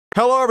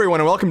Hello, everyone,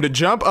 and welcome to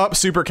Jump Up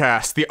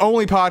Supercast, the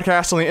only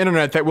podcast on the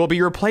internet that will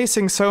be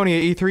replacing Sony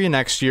at E3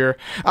 next year.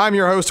 I'm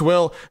your host,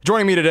 Will.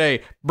 Joining me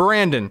today,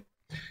 Brandon.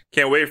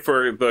 Can't wait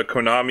for the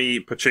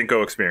Konami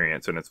Pachinko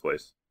experience in its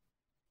place.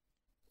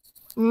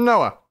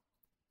 Noah.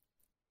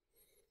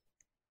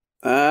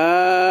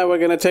 We're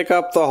gonna take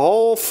up the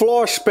whole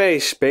floor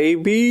space,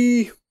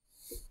 baby.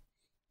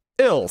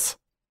 Ills.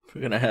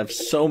 We're gonna have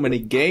so many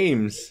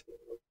games.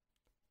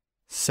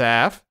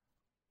 Saf.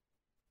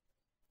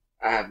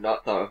 I have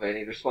not thought of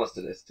any response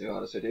to this, to be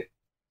honest with you.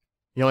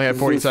 You only have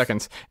 40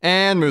 seconds.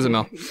 And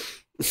Muzamil.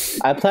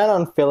 I plan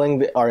on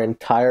filling our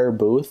entire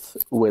booth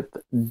with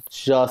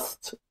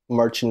just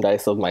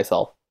merchandise of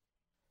myself.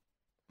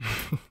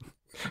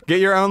 Get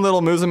your own little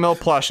Muzamil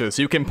plushes.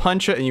 You can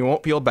punch it and you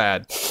won't feel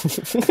bad.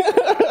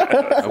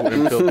 I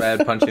wouldn't feel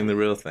bad punching the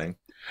real thing.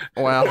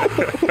 Well.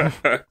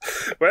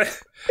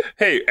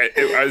 Hey,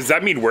 does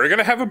that mean we're going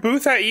to have a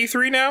booth at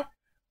E3 now?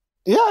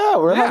 Yeah,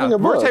 we're having a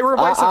booth. We're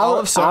replacing all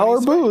of Sony's our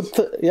space. booth.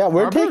 Yeah,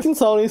 we're Our taking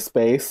Sony's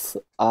space.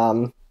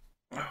 And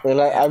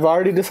I've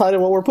already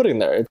decided what we're putting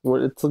there.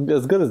 It's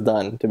as good as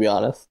done, to be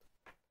honest.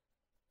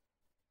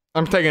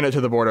 I'm taking it to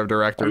the board of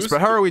directors,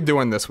 but how are we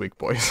doing this week,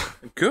 boys?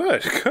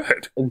 Good.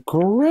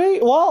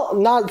 Great. Well,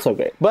 not so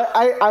great. But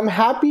I'm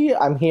happy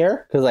I'm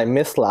here, because I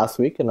missed last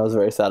week, and I was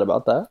very sad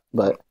about that.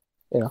 But,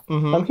 you know,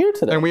 I'm here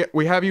today. And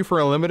we have you for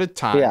a limited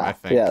time, I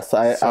think. Yes,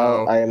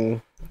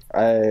 I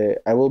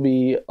will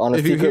be on a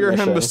if you secret hear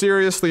mission. him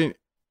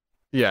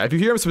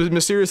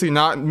mysteriously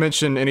not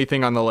mention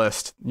anything on the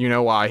list, you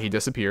know why he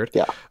disappeared.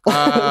 Yeah.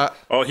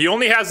 Well, he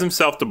only has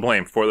himself to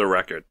blame, for the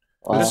record.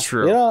 That's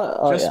true. You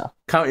know, Just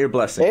count your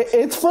blessings.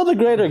 It's for the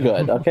greater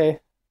good, okay?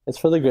 It's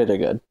for the greater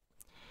good.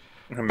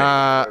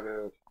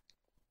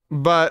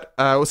 But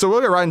so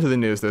we'll get right into the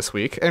news this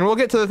week, and we'll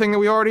get to the thing that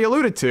we already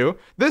alluded to.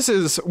 This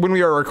is when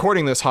we are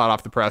recording this hot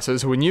off the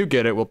presses. When you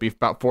get it, will be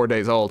about 4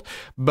 days old.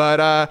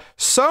 But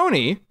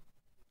Sony,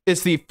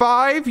 it's the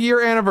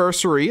 5-year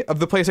anniversary of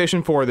the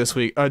PlayStation 4 this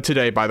week.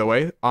 Today, by the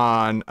way,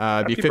 on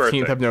the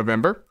 15th of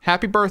November.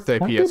 Happy birthday,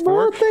 PS4!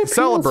 Birthday,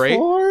 Celebrate.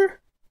 PS4.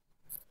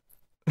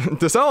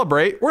 To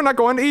celebrate, we're not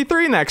going to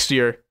E3 next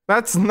year.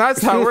 That's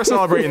how we're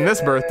celebrating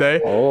this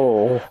birthday.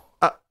 Oh.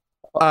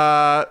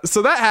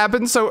 So that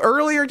happened. So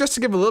earlier, just to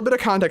give a little bit of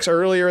context,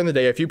 earlier in the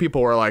day, a few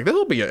people were like, "This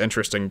will be an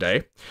interesting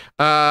day,"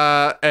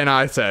 and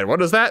I said, "What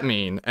does that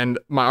mean?" And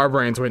our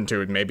brains went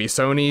to maybe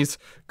Sony's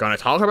gonna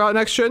talk about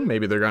next gen,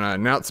 maybe they're gonna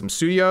announce some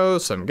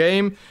studios, some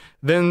game.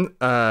 Then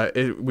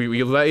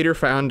we later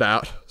found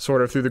out,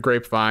 sort of through the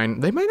grapevine,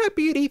 they might not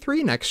be at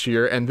E3 next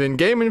year. And then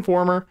Game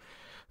Informer,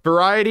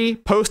 Variety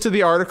posted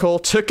the article,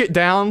 took it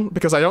down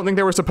because I don't think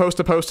they were supposed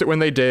to post it when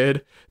they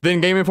did.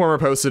 Then Game Informer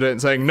posted it and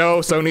saying, no,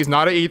 Sony's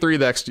not at E3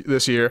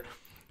 this year.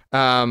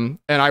 And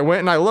I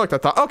went and I looked. I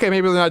thought, okay,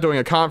 maybe they're not doing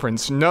a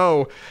conference.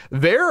 No,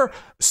 they're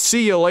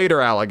see you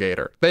later,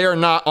 alligator. They are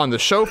not on the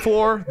show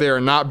floor. They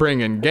are not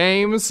bringing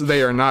games.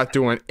 They are not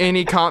doing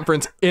any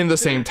conference in the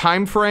same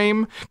time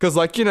frame. Because,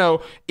 like, you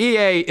know,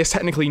 EA is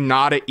technically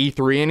not at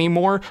E3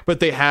 anymore, but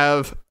they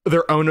have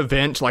their own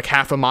event like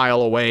half a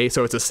mile away,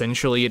 so it's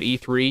essentially at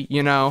E3,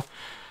 you know?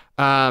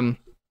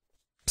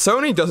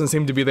 Sony doesn't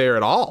seem to be there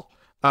at all,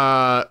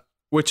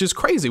 which is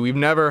crazy. We've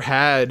never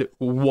had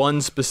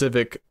one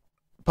specific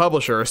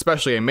publisher,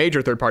 especially a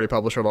major third-party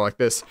publisher like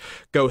this,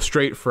 go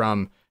straight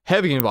from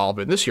heavy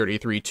involvement this year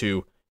at E3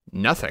 to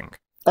nothing.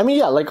 I mean,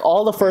 yeah, like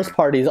all the first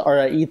parties are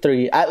at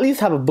E3, at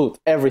least have a booth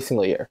every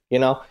single year, you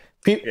know?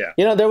 You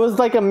know, there was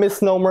like a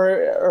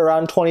misnomer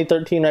around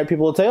 2013, right?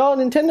 People would say, oh,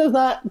 Nintendo's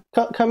not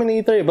coming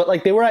to E3, but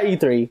like they were at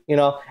E3, you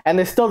know, and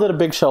they still did a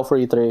big show for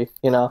E3,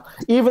 you know?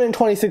 Even in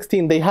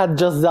 2016, they had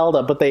just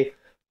Zelda, but they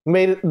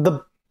made it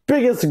the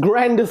biggest,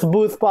 grandest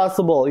booth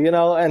possible, you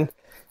know, and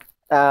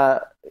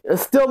it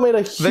still made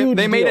a huge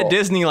They made deal. a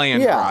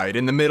Disneyland ride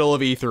in the middle of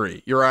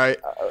E3. You're right.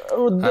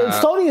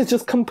 Sony is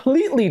just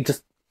completely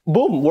just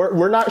boom.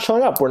 We're not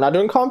showing up. We're not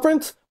doing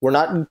conference. We're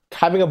not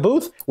having a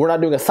booth. We're not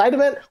doing a side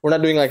event. We're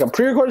not doing like a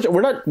pre-recorded show.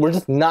 We're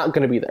just not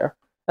going to be there.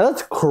 And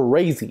that's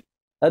crazy.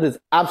 That is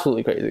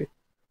absolutely crazy.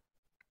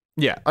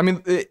 Yeah, I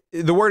mean,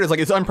 the word is like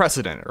it's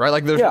unprecedented, right?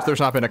 Like there's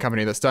not been a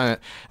company that's done it,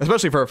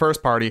 especially for a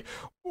first party.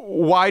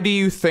 Why do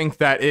you think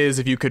that is,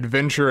 if you could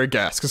venture a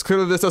guess? Because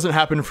clearly this doesn't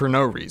happen for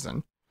no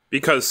reason.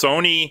 Because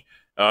Sony,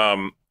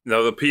 now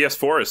the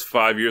PS4 is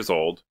 5 years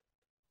old,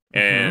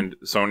 and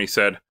Sony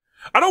said,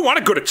 I don't want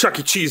to go to Chuck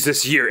E. Cheese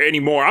this year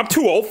anymore. I'm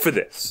too old for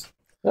this.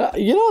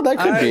 You know, that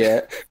could be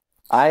it.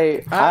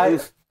 I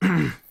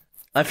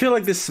feel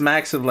like this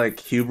smacks of like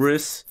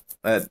hubris.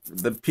 That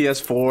the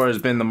PS4 has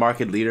been the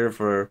market leader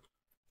for,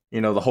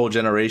 you know, the whole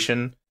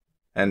generation,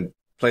 and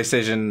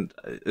PlayStation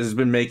has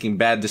been making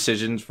bad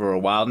decisions for a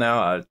while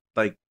now.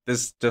 Like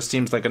this just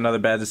seems like another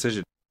bad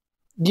decision.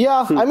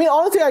 Yeah, I mean,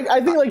 honestly,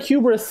 I think like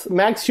hubris,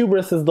 max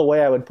hubris is the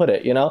way I would put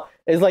it, you know?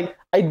 It's like,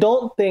 I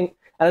don't think,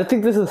 and I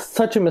think this is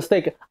such a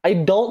mistake, I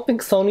don't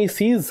think Sony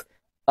sees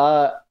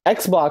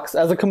Xbox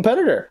as a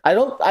competitor.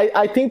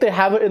 I think they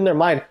have it in their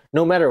mind,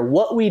 no matter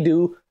what we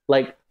do,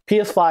 like,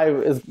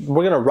 PS5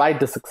 we're gonna ride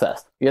the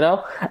success, you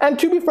know. And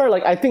to be fair,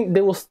 like I think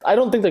they will. I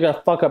don't think they're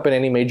gonna fuck up in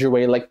any major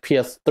way like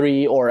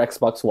PS3 or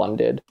Xbox One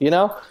did, you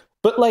know.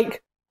 But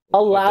like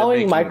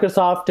allowing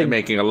Microsoft to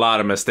making a lot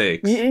of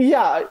mistakes.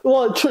 Yeah,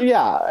 well,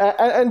 yeah,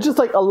 and just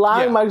like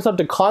allowing Microsoft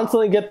to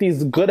constantly get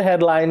these good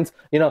headlines.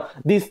 You know,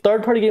 these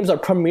third-party games are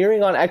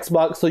premiering on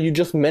Xbox, so you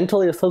just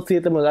mentally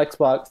associate them with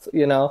Xbox.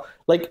 You know,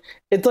 like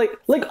it's like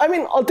I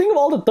mean, I'll think of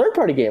all the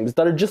third-party games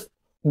that are just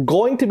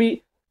going to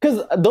be.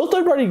 Because those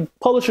third-party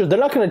publishers, they're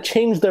not going to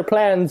change their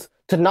plans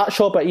to not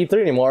show up at E3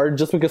 anymore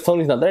just because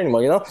Sony's not there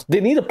anymore, you know? They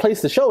need a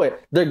place to show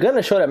it. They're going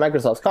to show it at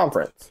Microsoft's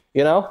conference,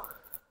 you know?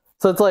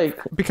 So it's like...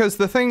 Because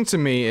the thing to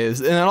me is,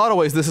 in a lot of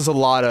ways, this is a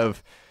lot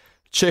of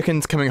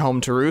chickens coming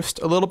home to roost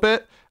a little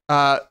bit.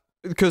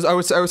 Because I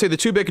would say the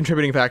two big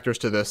contributing factors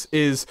to this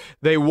is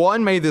they,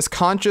 one, made this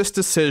conscious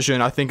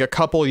decision, I think, a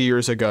couple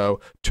years ago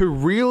to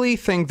really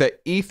think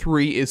that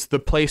E3 is the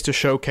place to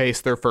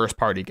showcase their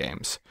first-party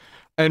games.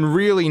 And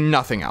really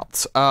nothing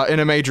else in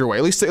a major way,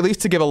 at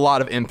least to give a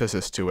lot of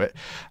emphasis to it.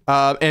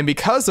 And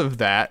because of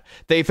that,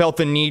 they felt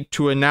the need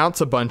to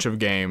announce a bunch of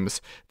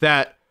games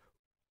that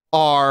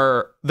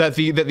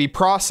the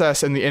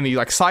process and the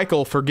like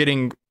cycle for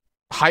getting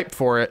hype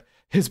for it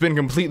has been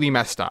completely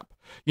messed up.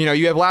 You know,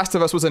 you have Last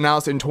of Us was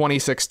announced in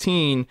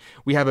 2016.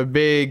 We have a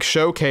big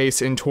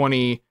showcase in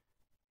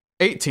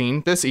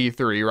 2018, this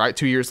E3, right?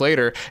 2 years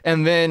later.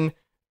 And then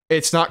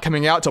it's not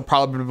coming out till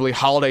probably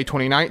holiday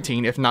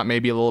 2019, if not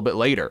maybe a little bit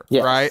later,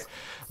 right?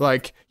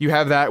 Like you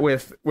have that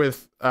with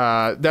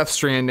Death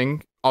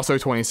Stranding, also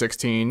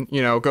 2016.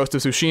 You know, Ghost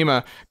of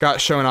Tsushima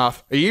got shown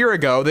off a year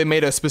ago. They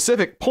made a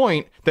specific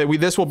point that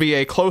this will be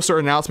a closer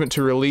announcement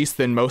to release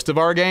than most of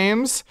our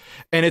games,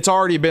 and it's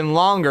already been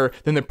longer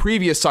than the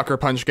previous Sucker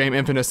Punch game,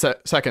 Infinite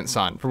Second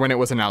Son, for when it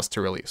was announced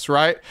to release,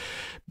 right?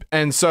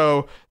 And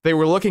so they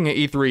were looking at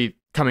E3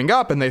 coming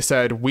up, and they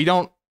said, we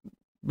don't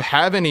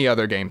have any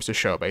other games to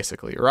show,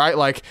 basically, right?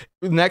 Like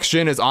next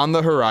gen is on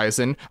the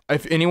horizon.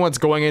 If anyone's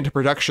going into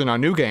production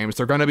on new games,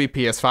 they're going to be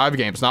PS5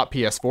 games, not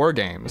PS4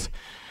 games.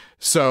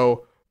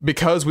 So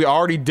because we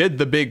already did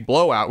the big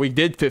blowout, we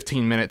did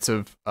 15 minutes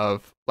of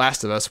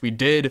Last of Us, we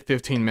did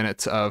 15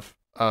 minutes of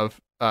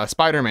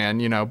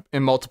Spider-Man, you know,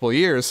 in multiple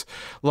years.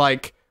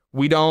 Like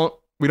we can't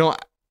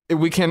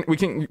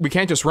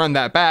just run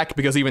that back,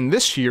 because even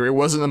this year it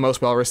wasn't the most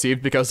well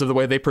received because of the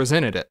way they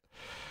presented it.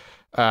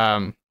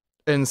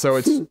 And so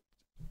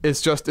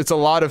it's a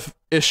lot of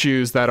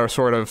issues that are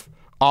sort of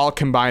all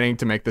combining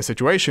to make the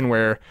situation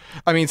where,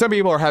 I mean, some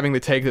people are having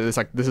the take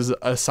that this is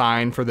a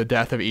sign for the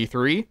death of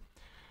E3.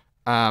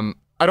 I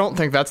don't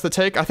think that's the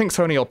take. I think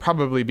Sony will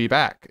probably be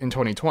back in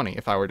 2020,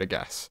 if I were to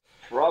guess.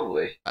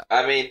 Probably.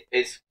 I mean,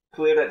 it's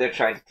clear that they're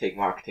trying to take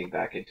marketing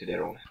back into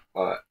their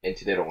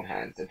own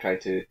hands and try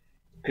to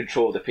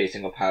control the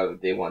pacing of how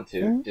they want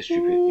to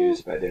distribute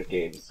news about their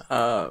games.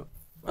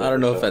 I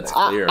don't know if that's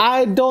clear.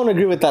 I don't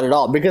agree with that at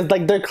all, because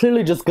like they're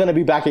clearly just gonna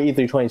be back at E3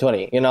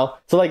 2020, you know.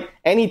 So like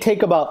any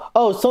take about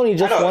Sony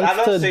just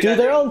wants to do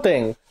their own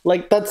thing,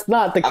 like that's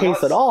not the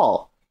case at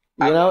all.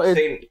 You know,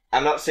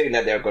 I'm not saying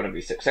that they're going to be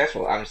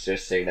successful. I'm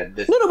just saying that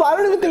this. No, but I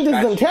don't even think this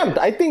is an attempt.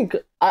 I think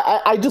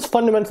I just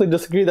fundamentally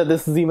disagree that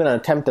this is even an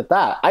attempt at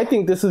that. I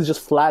think this is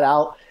just flat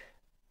out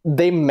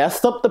they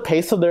messed up the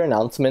pace of their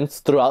announcements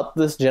throughout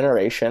this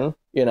generation,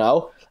 you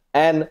know.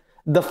 And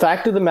the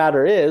fact of the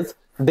matter is,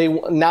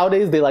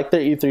 nowadays they like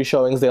their E3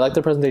 showings, they like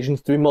their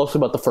presentations to be mostly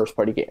about the first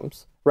party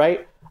games,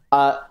 right?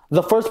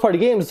 The first party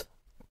games,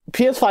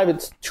 PS5,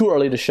 it's too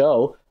early to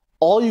show.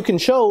 All you can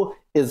show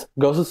is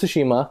Ghost of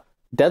Tsushima,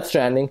 Death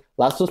Stranding,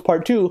 Last of Us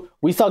Part 2.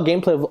 We saw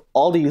gameplay of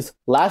all these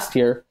last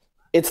year.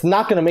 It's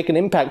not going to make an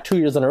impact 2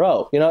 years in a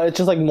row. You know, it's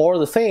just like more of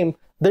the same.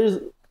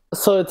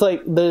 So it's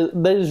like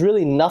there's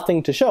really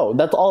nothing to show.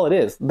 That's all it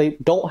is. They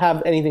don't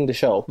have anything to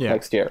show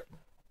next year.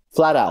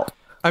 Flat out.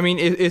 I mean,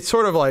 it's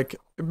sort of like,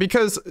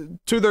 because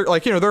to their,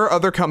 like, you know, there are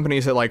other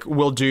companies that like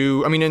will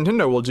do, I mean,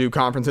 Nintendo will do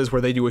conferences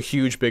where they do a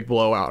huge big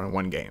blowout in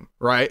one game,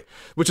 right?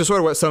 Which is sort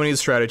of what Sony's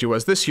strategy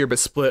was this year, but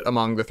split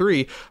among the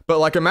three. But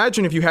like,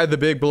 imagine if you had the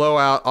big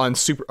blowout on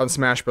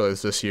Smash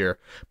Bros. This year,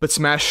 but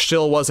Smash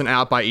still wasn't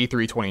out by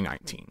E3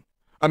 2019.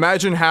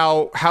 Imagine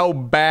how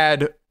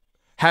bad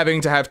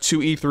having to have two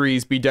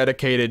E3s be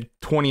dedicated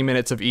 20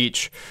 minutes of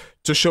each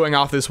to showing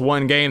off this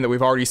one game that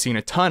we've already seen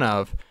a ton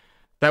of.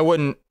 That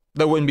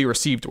wouldn't be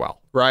received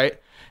well, right?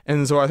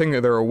 And so I think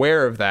that they're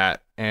aware of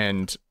that,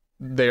 and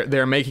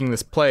they're making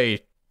this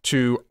play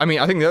to, I mean,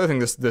 I think the other thing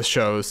this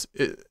shows,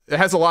 it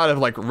has a lot of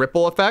like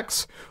ripple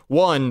effects.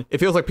 One, it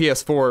feels like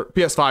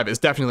PS5 is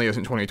definitely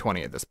isn't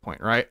 2020 at this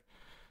point, right?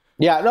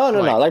 Yeah, no.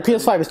 Like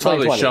PS5 is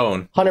 2020.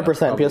 Shown. 100%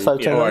 PS5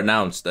 2020. Or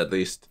announced, at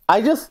least. I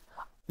guess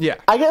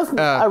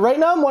right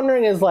now I'm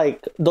wondering is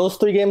like, those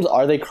three games,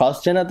 are they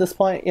cross-gen at this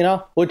point, you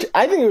know? Which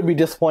I think it would be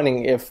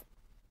disappointing if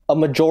a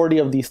majority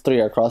of these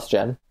three are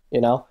cross-gen, you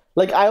know?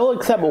 Like, I will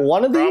accept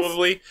one of these.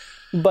 Probably.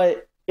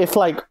 But if,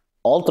 like,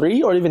 all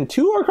three or even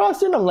two are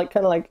cross-gen, I'm, like,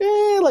 kind of like,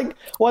 like,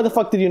 why the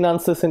fuck did you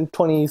announce this in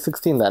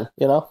 2016 then,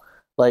 you know?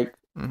 Like,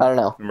 I don't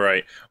know.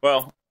 Right.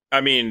 Well, I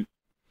mean,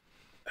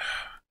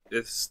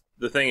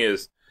 the thing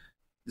is,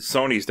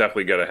 Sony's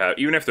definitely gonna have,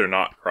 even if they're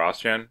not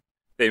cross-gen,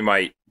 they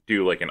might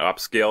do like an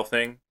upscale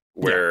thing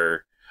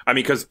where I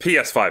mean, because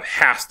PS5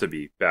 has to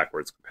be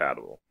backwards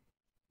compatible.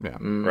 Yeah.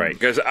 Right.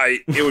 Because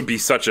it would be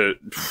such a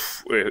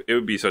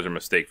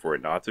mistake for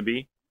it not to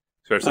be.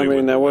 Especially I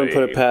mean, I wouldn't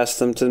put it past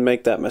them to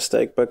make that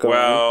mistake, but go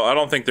on. I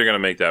don't think they're going to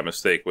make that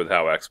mistake with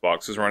how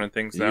Xbox is running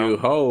things now. You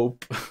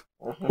hope.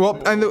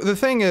 Well, and the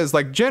thing is,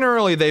 like,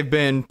 generally they've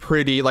been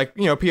pretty, like,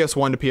 you know,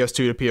 PS1 to PS2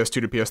 to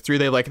PS2 to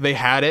PS3. They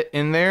had it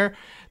in there.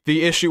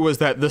 The issue was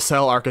that the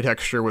cell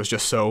architecture was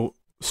just so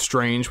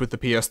strange with the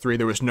PS3.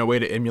 There was no way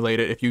to emulate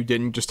it if you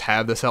didn't just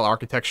have the cell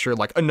architecture,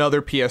 like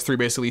another PS3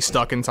 basically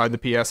stuck inside the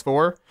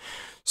PS4.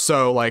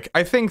 So, like,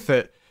 I think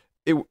that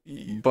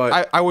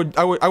I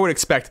would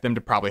expect them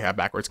to probably have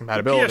backwards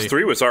compatibility.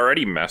 PS3 was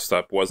already messed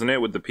up, wasn't it,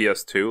 with the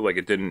PS2? Like,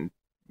 it didn't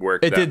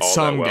work. It did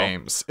some well.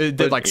 games. It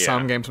did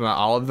some games, but not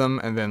all of them,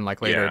 and then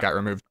like later it got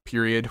removed.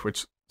 Period,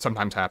 which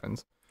sometimes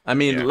happens. I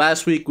mean,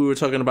 last week we were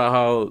talking about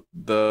how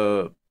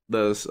the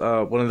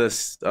one of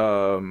this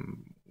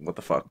what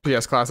the fuck,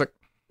 PS Classic.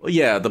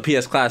 Yeah, the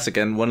PS Classic,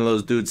 and one of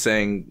those dudes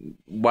saying,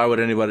 "Why would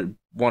anybody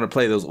want to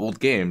play those old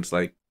games?"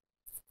 Like,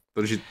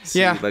 don't you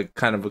see like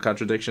kind of a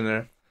contradiction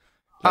there?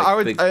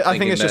 Like, I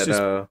think it's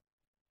that,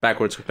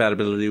 backwards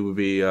compatibility would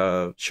be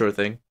a sure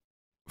thing.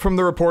 From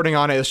the reporting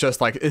on it, it's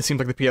just like it seems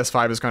like the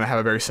PS5 is going to have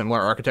a very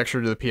similar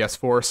architecture to the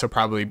PS4, so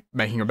probably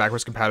making it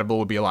backwards compatible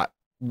would be a lot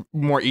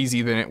more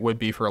easy than it would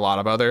be for a lot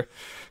of other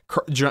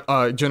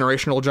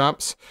generational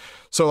jumps.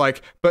 So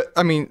like, but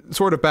I mean,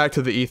 sort of back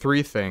to the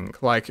E3 thing,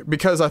 like,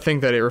 because I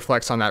think that it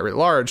reflects on that writ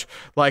large,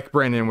 like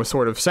Brandon was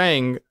sort of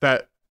saying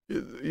that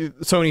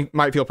Sony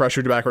might feel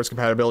pressured to backwards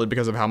compatibility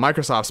because of how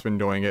Microsoft's been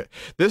doing it.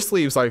 This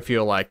leaves, I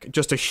feel like,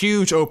 just a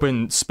huge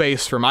open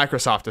space for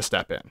Microsoft to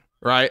step in,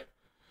 right?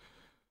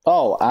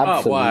 Oh,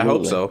 absolutely. Oh, well, I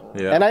hope so.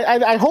 Yeah, and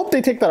I hope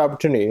they take that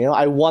opportunity. You know,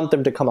 I want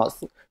them to come out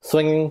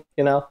swinging.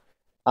 You know,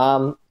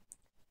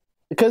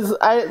 because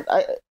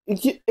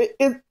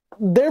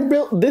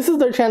this is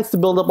their chance to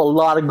build up a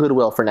lot of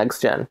goodwill for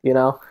next gen. You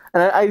know,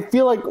 and I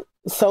feel like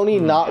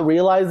Sony not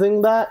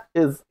realizing that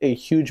is a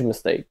huge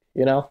mistake.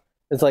 You know,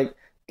 it's like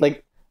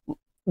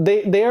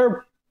they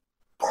are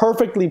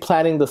perfectly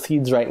planting the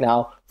seeds right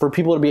now for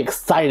people to be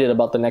excited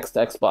about the next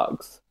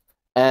Xbox,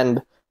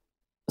 and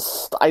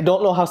I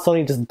don't know how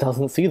Sony just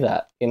doesn't see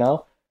that, you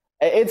know?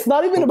 It's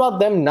not even about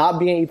them not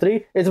being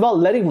E3. It's about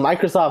letting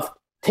Microsoft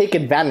take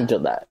advantage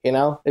of that, you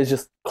know? It's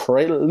just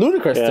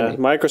ludicrous to me.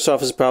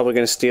 Microsoft is probably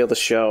going to steal the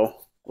show,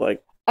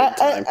 like,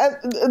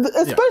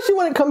 especially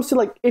when it comes to,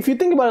 like, if you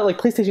think about it, like,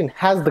 PlayStation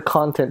has the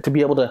content to be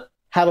able to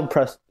have a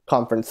press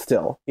conference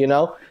still, you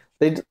know?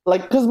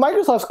 Because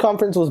Microsoft's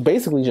conference was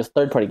basically just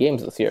third-party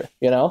games this year,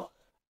 you know?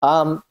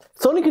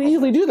 Sony could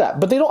easily do that,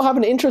 but they don't have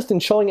an interest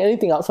in showing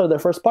anything outside of their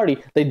first party.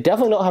 They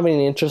definitely don't have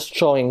any interest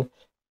showing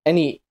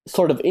any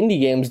sort of indie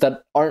games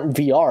that aren't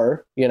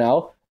VR, you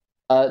know?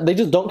 They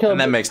just don't care. And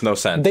that makes no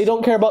sense. They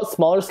don't care about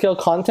smaller scale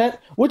content,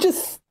 which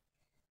is...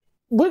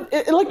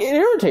 it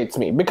irritates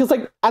me, because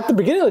like at the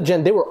beginning of the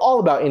gen, they were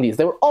all about indies.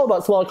 They were all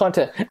about smaller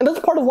content, and that's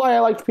part of why I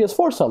liked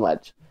PS4 so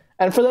much.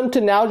 And for them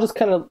to now just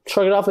kind of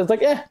shrug it off, it's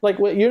like,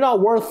 you're not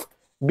worth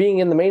being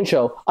in the main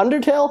show.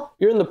 Undertale,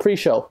 you're in the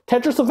pre-show.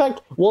 Tetris Effect,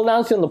 we'll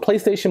announce you on the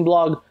PlayStation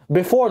blog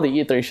before the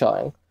E3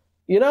 showing.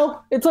 You know?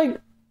 It's like,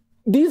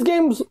 these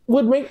games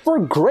would make for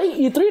great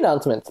E3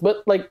 announcements,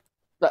 but like,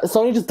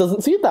 Sony just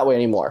doesn't see it that way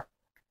anymore.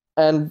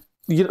 And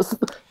you know,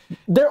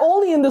 they're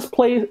only in this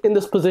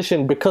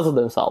position because of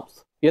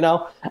themselves, you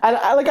know? And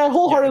I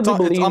wholeheartedly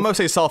believe... It's almost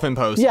a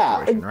self-imposed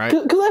situation, right?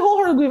 Because I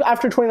wholeheartedly believe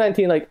after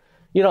 2019, like,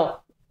 you know,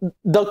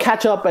 they'll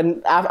catch up,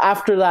 and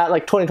after that,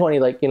 like 2020,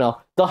 like, you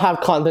know, they'll have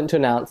content to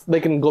announce.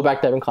 They can go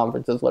back to having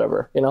conferences,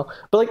 whatever, you know.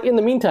 But like in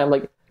the meantime,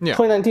 like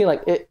 2019,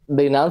 like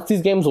they announced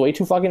these games way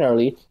too fucking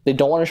early. They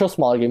don't want to show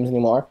smaller games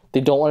anymore.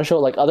 They don't want to show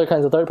like other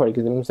kinds of third-party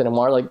games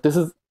anymore. Like this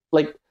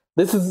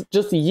is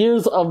just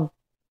years of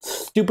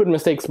stupid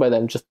mistakes by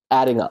them just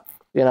adding up,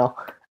 you know.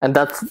 And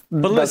that's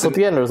what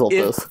the end result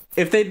is.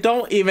 If they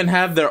don't even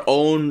have their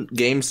own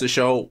games to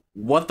show,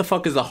 what the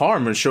fuck is the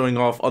harm in showing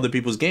off other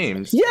people's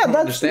games? Yeah,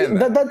 that's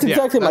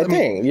exactly my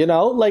thing, you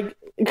know? Like,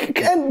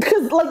 and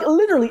because, like,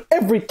 literally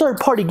every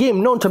third-party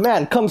game known to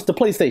man comes to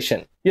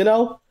PlayStation, you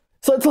know?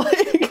 So it's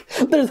like,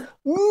 there's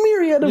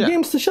myriad of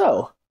games to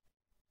show.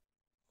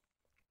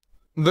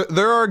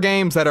 There are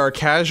games that are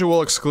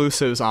casual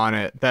exclusives on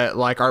it that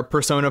like are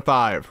Persona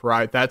 5,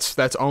 right? That's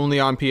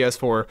only on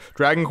PS4.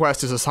 Dragon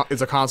Quest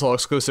is a console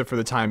exclusive for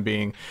the time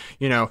being.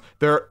 You know,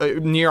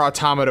 Nier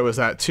Automata was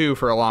that too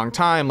for a long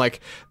time.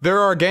 Like there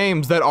are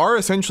games that are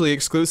essentially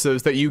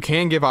exclusives that you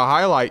can give a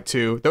highlight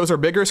to. Those are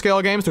bigger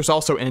scale games. There's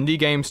also indie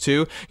games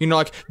too. You know,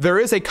 like there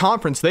is a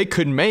conference they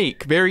could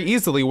make very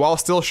easily while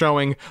still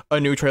showing a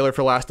new trailer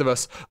for Last of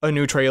Us, a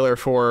new trailer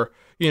for,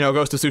 you know,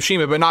 Ghost of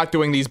Tsushima, but not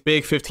doing these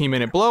big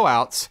 15-minute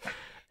blowouts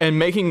and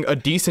making a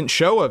decent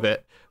show of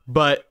it.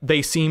 But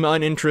they seem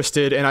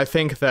uninterested, and I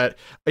think that,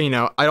 you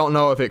know, I don't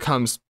know if it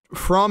comes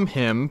from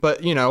him,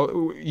 but, you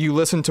know, you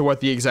listen to what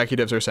the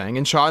executives are saying,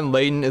 and Sean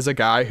Layden is a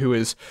guy who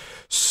is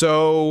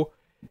so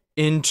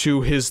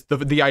into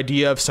the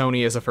idea of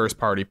Sony as a first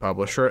party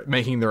publisher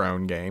making their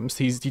own games.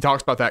 He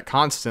talks about that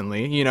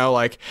constantly, you know,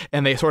 like,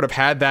 and they sort of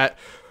had that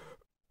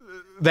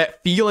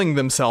feeling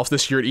themselves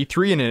this year at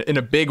E3 in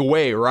a big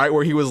way, right?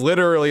 Where he was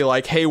literally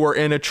like, hey, we're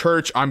in a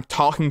church, I'm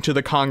talking to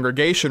the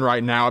congregation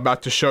right now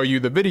about to show you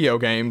the video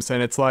games.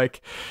 And it's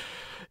like,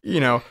 you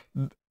know,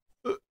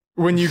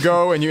 when you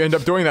go and you end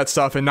up doing that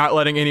stuff and not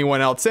letting anyone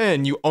else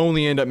in, you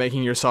only end up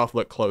making yourself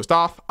look closed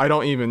off. I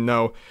don't even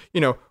know, you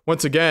know,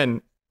 once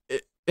again,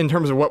 in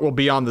terms of what will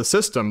be on the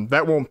system,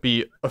 that won't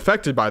be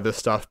affected by this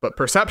stuff, but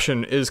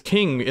perception is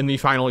king in the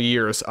final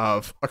years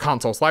of a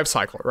console's life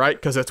cycle, right?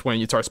 Because that's when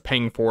it starts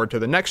paying forward to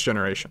the next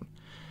generation.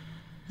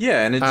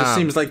 Yeah, and it just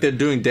seems like they're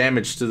doing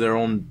damage to their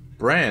own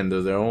brand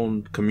or their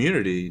own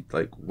community.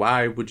 Like,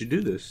 why would you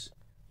do this?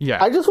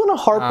 Yeah. I just want to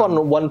harp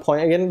on one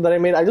point again that I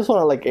made. I just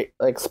want to like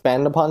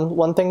expand upon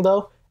one thing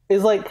though.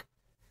 Is like,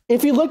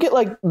 if you look at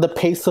like the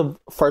pace of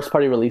first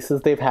party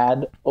releases they've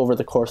had over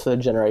the course of the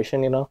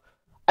generation, you know,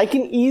 I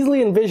can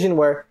easily envision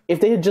where if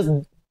they had just,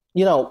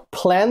 you know,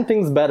 planned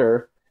things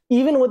better,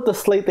 even with the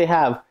slate they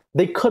have,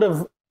 they could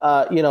have,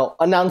 you know,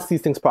 announced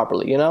these things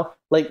properly, you know?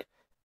 Like,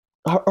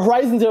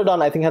 Horizon Zero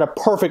Dawn, I think, had a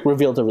perfect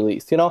reveal to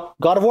release, you know?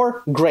 God of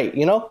War, great,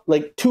 you know?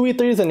 Like, 2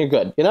 E3s and you're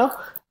good, you know?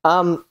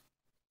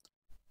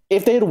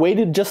 If they had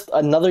waited just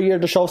another year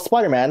to show off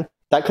Spider-Man,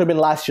 that could have been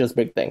last year's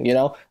big thing, you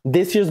know?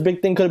 This year's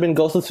big thing could have been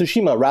Ghost of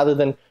Tsushima, rather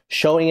than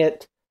showing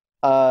it,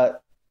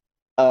 what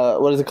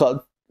is it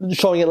called?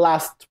 Showing it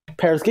last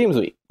Paris Games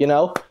Week, you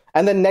know?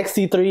 And then next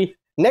E3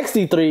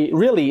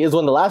 really is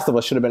when The Last of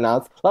Us should have been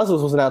announced. Last of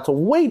Us was announced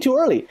way too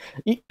early.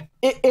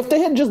 If they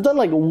had just done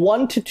like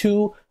 1 to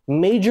 2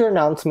 major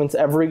announcements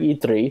every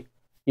E3,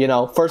 you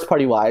know, first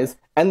party wise,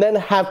 and then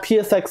have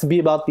PSX be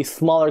about the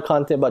smaller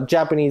content, about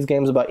Japanese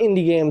games, about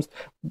indie games,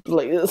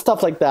 like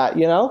stuff like that,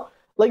 you know?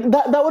 Like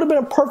that would have been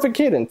a perfect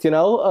cadence, you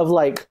know, of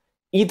like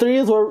E3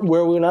 is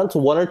where we announce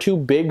 1 or 2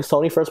 big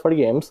Sony first party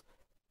games.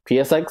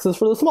 PSX is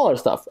for the smaller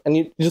stuff, and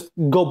you just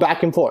go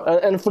back and forth,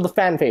 and for the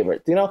fan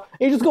favorites, you know,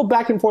 you just go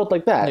back and forth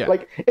like that. Yeah.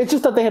 Like, it's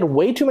just that they had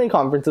way too many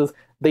conferences.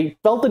 They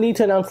felt the need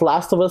to announce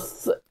Last of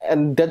Us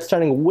and Death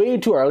Stranding way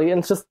too early, and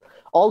it's just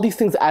all these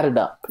things added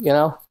up, you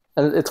know,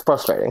 and it's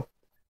frustrating.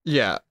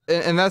 Yeah,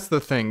 and that's the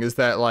thing, is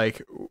that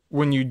like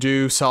when you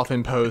do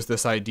self-impose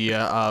this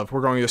idea of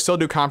we're going to still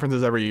do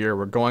conferences every year,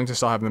 we're going to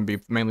still have them be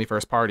mainly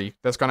first party,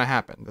 that's going to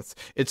happen.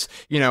 It's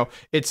you know,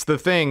 it's the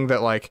thing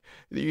that like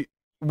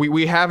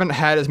we haven't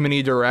had as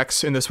many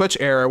directs in the Switch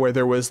era where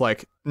there was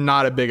like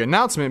not a big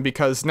announcement,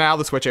 because now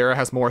the Switch era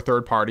has more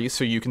third parties,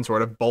 so you can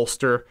sort of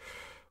bolster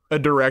a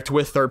direct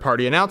with third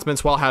party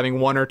announcements while having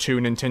 1 or 2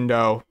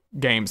 Nintendo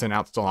games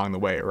announced along the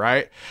way,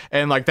 right?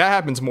 And like that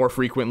happens more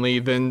frequently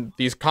than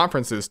these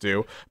conferences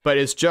do, but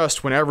it's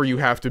just whenever you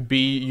have to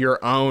be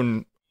your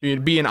own,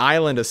 be an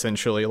island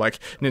essentially. Like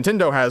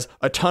Nintendo has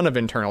a ton of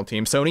internal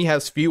teams, Sony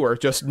has fewer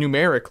just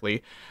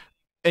numerically.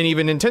 And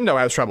even Nintendo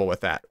has trouble with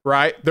that,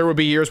 right? There would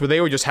be years where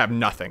they would just have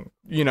nothing,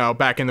 you know,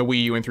 back in the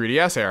Wii U and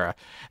 3DS era.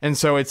 And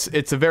so it's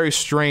a very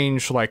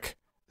strange, like,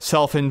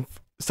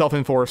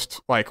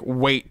 self-enforced, like,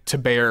 weight to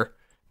bear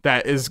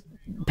that is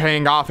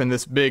paying off in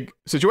this big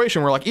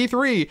situation where, like,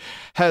 E3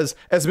 has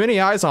as many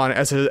eyes on it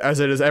as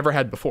it has ever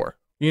had before.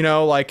 You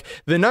know, like,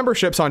 the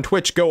memberships on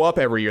Twitch go up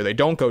every year. They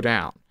don't go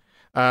down.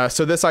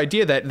 So this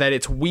idea that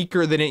it's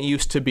weaker than it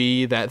used to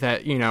be,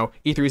 that you know,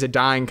 E3 is a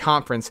dying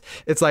conference,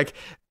 it's like,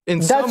 in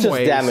some ways, that's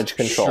just damage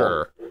control.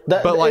 Sure.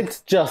 But like,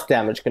 it's just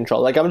damage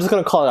control. Like, I'm just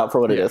going to call it out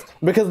for what it is.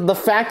 Because the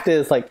fact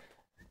is, like,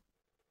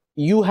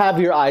 you have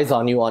your eyes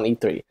on you on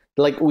E3.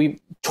 Like,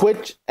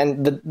 Twitch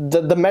and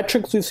the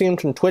metrics we've seen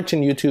from Twitch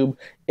and YouTube,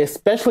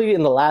 especially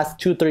in the last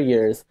 2-3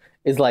 years,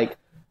 is like,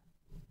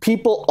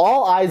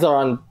 all eyes are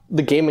on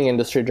the gaming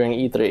industry during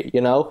E3,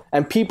 you know?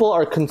 And people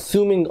are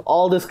consuming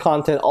all this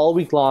content all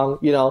week long,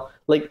 you know?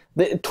 Like,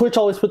 Twitch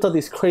always puts out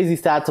these crazy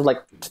stats of,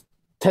 like,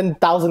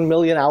 10,000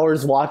 million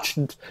hours watched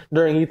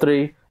during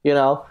E3, you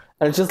know?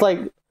 And it's just like,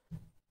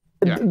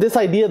 this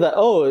idea that,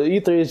 oh,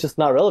 E3 is just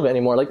not relevant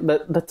anymore. Like,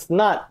 that's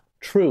not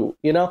true,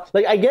 you know?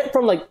 Like, I get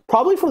from, like,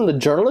 probably from the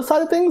journalist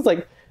side of things,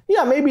 like,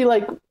 yeah, maybe,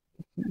 like,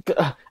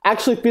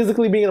 actually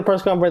physically being in a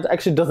press conference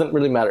actually doesn't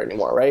really matter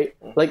anymore, right?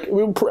 Like,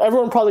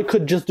 everyone probably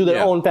could just do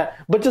their own but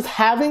just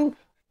having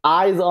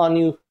eyes on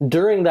you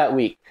during that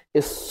week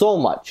is so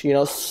much, you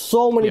know?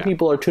 So many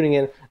people are tuning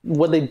in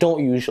what they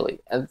don't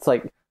usually. And it's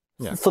like,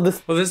 so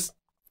this,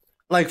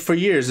 like, for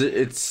years,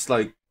 it's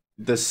like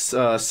this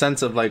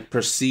sense of like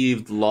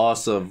perceived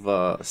loss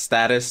of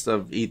status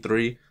of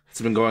E3. It's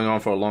been going on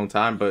for a long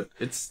time, but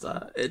it's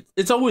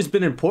always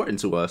been important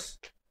to us.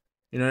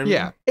 You know what I mean?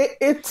 Yeah.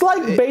 It's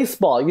like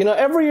baseball. You know,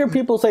 every year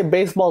people say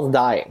baseball's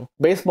dying.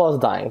 Baseball's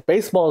dying.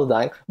 Baseball's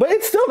dying. But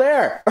it's still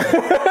there.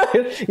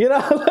 You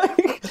know?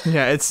 Like...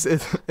 Yeah, it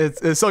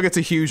still gets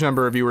a huge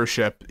number of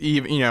viewership,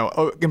 even, you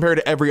know, compared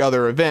to every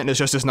other event. It's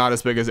just not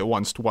as big as it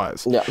once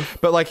was. Yeah.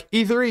 But like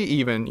E3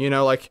 even, you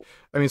know, like,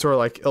 I mean, sort of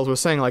like Els was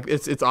saying, like,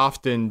 it's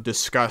often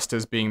discussed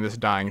as being this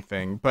dying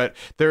thing. But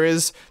there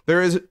is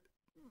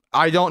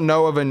I don't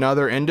know of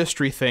another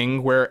industry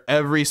thing where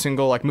every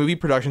single like movie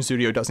production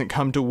studio doesn't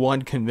come to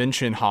one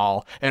convention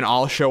hall and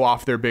all show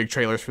off their big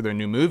trailers for their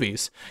new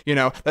movies. You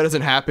know, that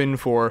doesn't happen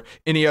for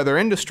any other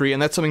industry,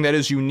 and that's something that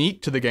is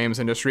unique to the games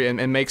industry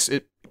and makes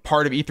it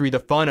part of E3. The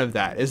fun of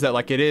that is that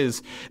like it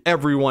is,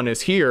 everyone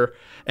is here,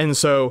 and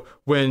so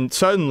when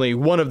suddenly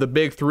one of the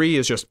big three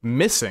is just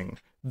missing,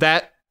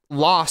 that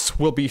loss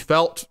will be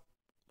felt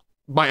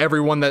by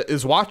everyone that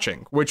is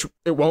watching, which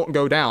it won't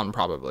go down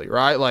probably,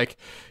 right? Like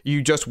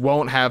you just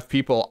won't have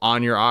people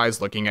on your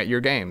eyes looking at your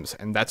games,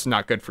 and that's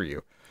not good for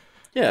you.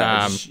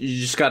 Yeah,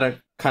 you just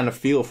gotta kind of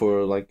feel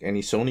for like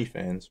any Sony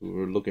fans who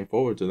are looking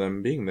forward to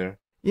them being there.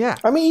 Yeah,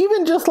 I mean,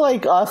 even just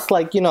like us,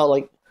 like so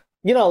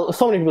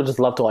many people just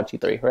love to watch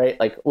E3, right?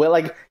 Like we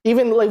like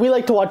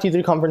to watch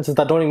E3 conferences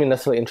that don't even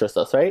necessarily interest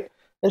us, right?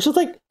 It's just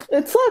like,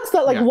 it sucks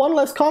that like one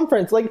less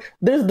conference, like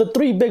there's the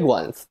three big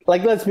ones.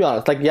 Like, let's be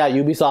honest, like, yeah,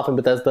 Ubisoft and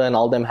Bethesda and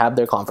all of them have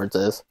their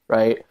conferences,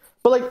 right?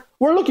 But like,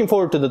 we're looking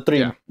forward to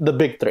the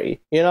big three,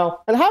 you know?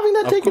 And having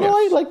that taken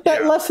away, like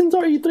that lessens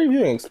our E3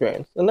 viewing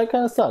experience. And that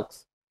kind of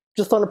sucks.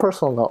 Just on a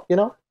personal note, you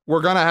know?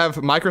 We're going to have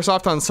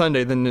Microsoft on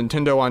Sunday, then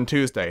Nintendo on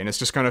Tuesday, and it's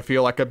just going to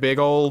feel like a big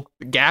old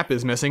gap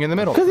is missing in the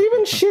middle. Because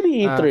even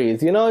shitty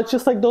E3s, you know, it's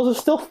just like, those are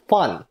still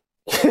fun.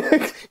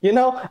 You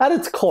know, at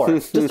its core,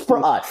 just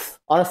for us,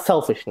 on a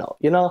selfish note,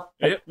 you know?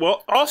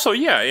 Well, also,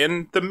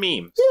 and the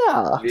memes.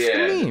 Yeah.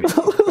 The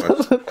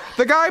memes.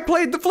 The guy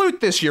played the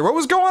flute this year. What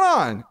was going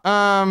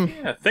on?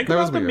 Think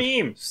about the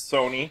memes,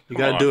 Sony. You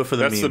gotta do it for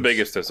the memes. That's the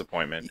biggest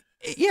disappointment.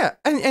 Yeah,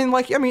 and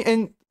like, I mean,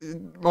 and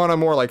on a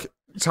more like,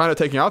 kind of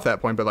taking off that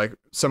point, but like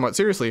somewhat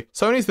seriously,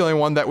 Sony's the only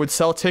one that would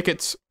sell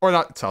tickets, or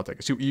not sell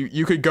tickets.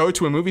 You could go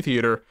to a movie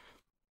theater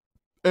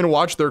and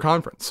watch their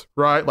conference,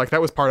 right? Like that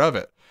was part of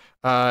it.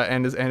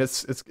 And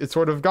it's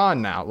sort of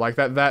gone now. Like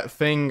that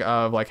thing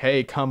of like,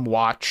 hey, come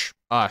watch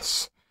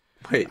us.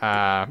 Wait,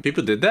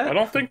 people did that? I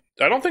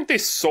don't think they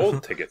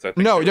sold tickets. I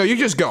think no, you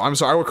just go. I'm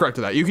sorry, I will correct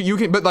that. You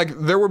can, but like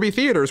there would be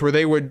theaters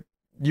where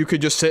you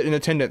could just sit in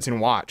attendance and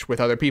watch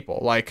with other people.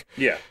 Like,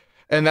 yeah,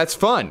 and that's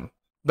fun.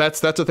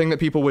 That's a thing that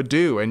people would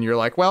do, and you're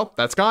like, well,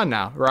 that's gone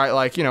now, right?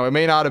 Like, you know, it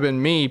may not have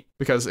been me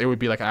because it would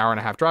be like an hour and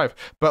a half drive,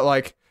 but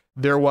like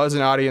there was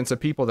an audience of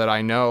people that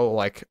I know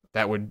like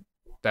that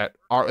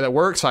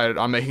were excited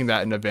on making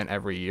that an event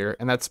every year,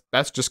 and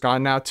that's just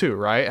gone now too,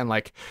 right? And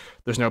like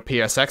there's no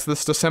PSX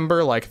this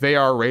December. Like they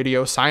are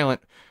radio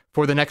silent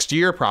for the next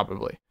year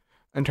probably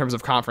in terms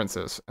of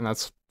conferences, and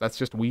that's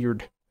just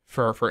weird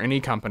for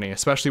any company,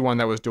 especially one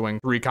that was doing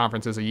 3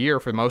 conferences a year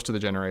for most of the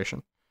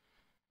generation.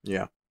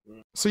 Yeah.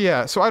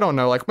 So I don't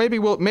know, like maybe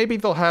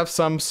they'll have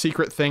some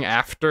secret thing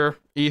after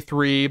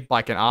E3,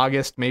 like in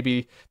August.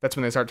 Maybe that's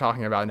when they start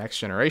talking about next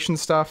generation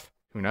stuff.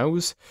 Who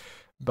knows?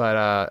 But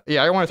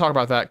I want to talk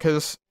about that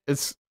because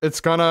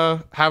it's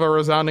gonna have a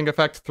resounding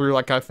effect through,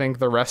 like, I think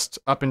the rest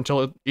up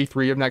until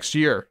E3 of next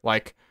year.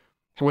 Like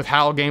with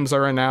how games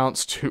are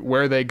announced,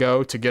 where they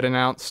go to get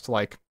announced,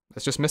 like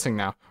it's just missing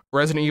now.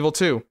 Resident Evil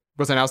 2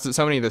 was announced at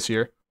Sony this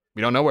year.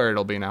 We don't know where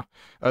it'll be now.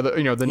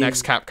 The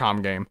next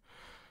Capcom game.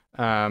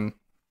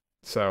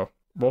 So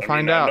we'll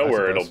find out. I know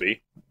where it'll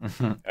be.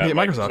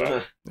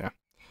 Microsoft. Yeah.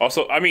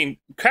 Also, I mean,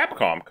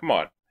 Capcom. Come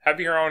on, have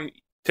your own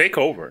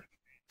takeover.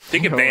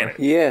 Take advantage.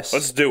 Yes.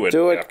 Let's do it.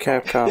 Do it,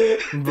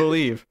 Capcom.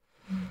 Believe.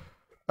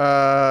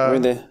 I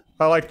mean,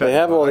 I like that. They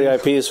have all the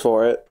IPs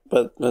for it,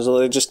 but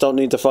they just don't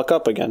need to fuck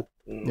up again.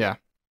 Yeah.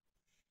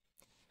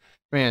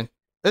 Man,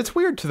 it's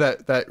weird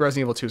that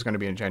Resident Evil 2 is going to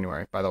be in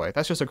January, by the way.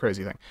 That's just a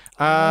crazy thing.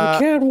 I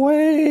can't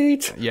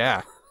wait.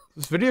 Yeah.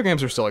 Video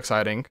games are still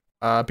exciting.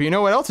 But you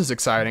know what else is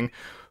exciting?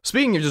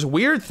 Speaking of just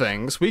weird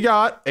things, we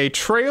got a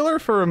trailer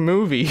for a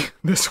movie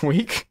this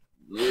week.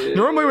 Yeah.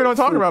 Normally we don't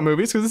talk about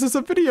movies because this is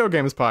a video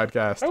games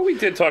podcast. Oh, we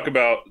did talk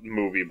about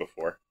movie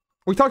before.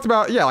 We talked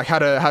about like how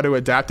to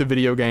adapt a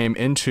video game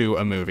into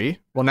a movie.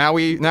 Well, now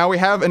we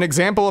have an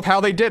example of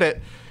how they did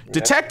it.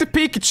 Yeah.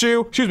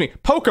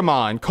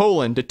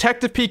 Pokemon,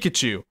 Detective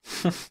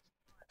Pikachu,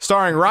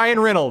 starring Ryan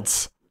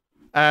Reynolds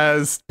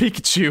as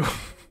Pikachu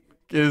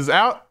is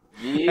out.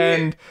 Yeah.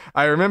 And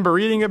I remember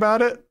reading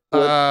about it.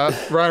 Ryan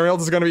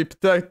Reynolds is going to be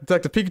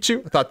Detective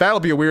Pikachu. I thought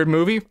that'll be a weird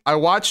movie. I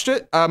watched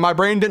it. My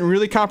brain didn't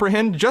really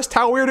comprehend just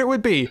how weird it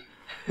would be.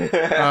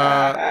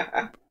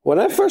 When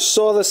I first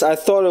saw this, I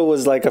thought it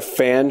was like a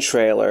fan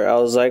trailer. I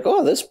was like,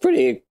 oh, this is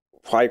pretty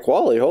high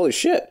quality. Holy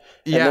shit.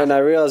 And then I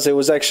realized it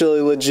was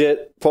actually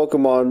legit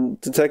Pokemon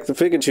Detective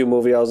Pikachu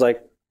movie. I was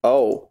like,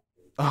 oh.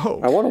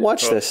 I want to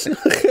watch this.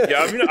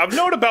 Yeah, I mean, I've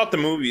known about the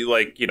movie.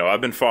 Like,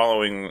 I've been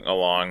following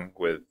along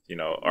with,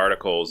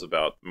 articles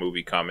about the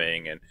movie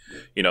coming, and,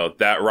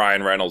 that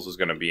Ryan Reynolds was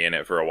going to be in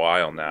it for a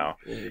while now.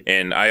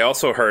 And I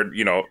also heard,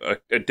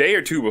 a day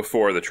or two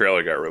before the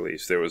trailer got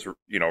released, there was,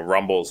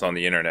 rumbles on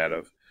the internet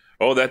of,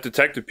 oh, that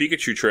Detective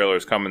Pikachu trailer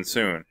is coming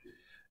soon.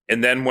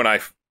 And then when I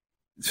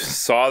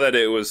saw that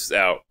it was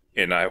out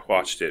and I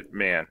watched it,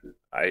 man,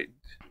 I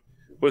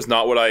was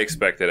not what I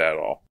expected at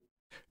all.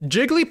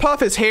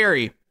 Jigglypuff is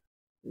hairy.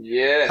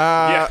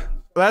 Yeah.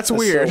 That's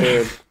weird. So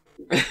weird.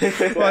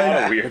 A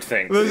lot of weird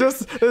things.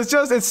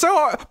 It's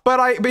so.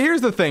 But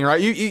here's the thing,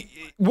 right?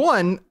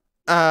 It's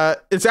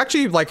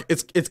actually like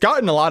it's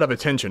gotten a lot of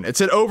attention.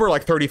 It's at over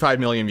like 35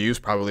 million views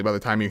probably by the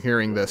time you're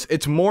hearing this.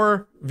 It's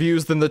more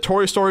views than the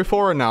Toy Story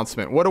 4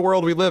 announcement. What a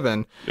world we live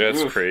in.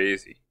 That's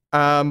crazy.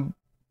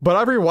 But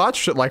I've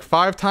rewatched it like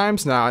 5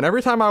 times now, and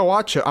every time I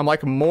watch it, I'm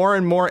like more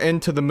and more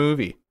into the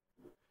movie.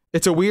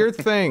 It's a weird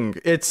thing.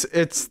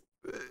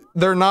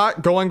 They're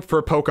not going for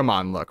a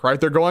Pokemon look, right?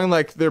 They're going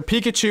like their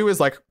Pikachu is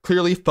like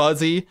clearly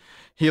fuzzy.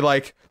 He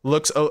like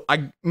looks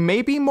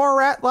maybe more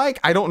rat-like.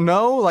 I don't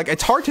know. Like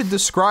it's hard to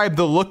describe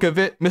the look of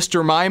it.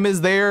 Mr. Mime is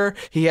there.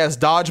 He has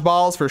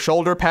dodgeballs for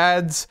shoulder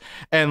pads,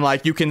 and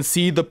like you can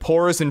see the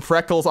pores and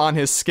freckles on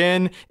his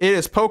skin. It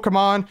is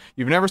Pokemon.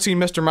 You've never seen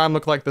Mr. Mime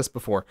look like this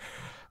before.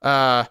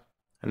 I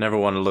never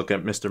want to look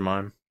at Mr.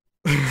 Mime.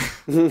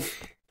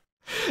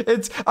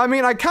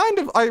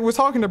 I was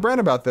talking to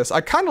Brent about this.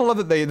 I kind of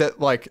love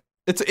that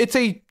it's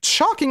a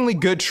shockingly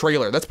good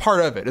trailer. That's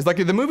part of it. It's like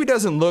the movie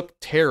doesn't look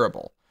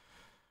terrible,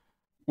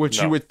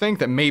 which you would think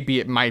that maybe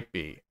it might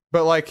be.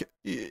 But like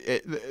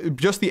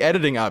just the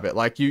editing of it,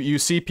 like you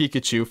see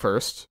Pikachu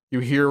first, you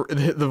hear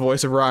the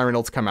voice of Ryan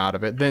Reynolds come out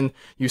of it. Then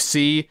you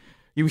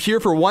hear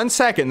for 1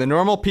 second the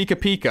normal Pika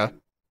Pika.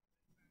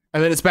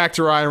 And then it's back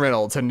to Ryan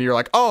Reynolds, and you're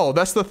like, oh,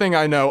 that's the thing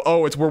I know.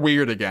 Oh, we're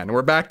weird again.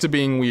 We're back to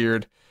being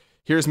weird.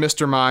 Here's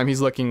Mr. Mime. He's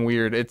looking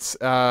weird. It's,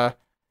 I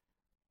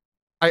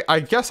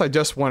guess I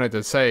just wanted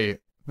to say,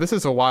 this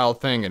is a wild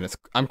thing, and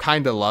I'm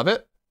kind of love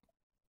it.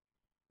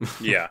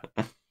 Yeah,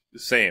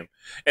 same.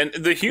 And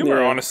the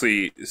humor,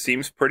 honestly,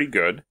 seems pretty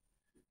good.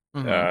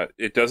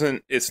 Mm-hmm.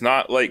 It's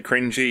not, like,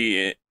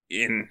 cringy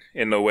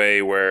in the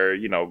way where,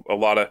 a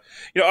lot of,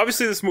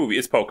 obviously this movie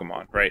is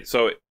Pokemon, right?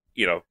 So,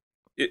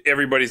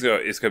 everybody's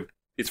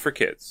it's for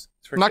kids.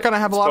 I'm not gonna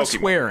have a lot of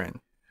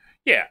swearing.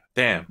 Yeah,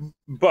 damn.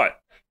 But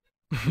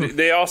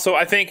they also,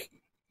 I think,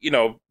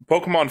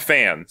 Pokemon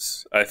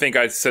fans. I think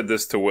I said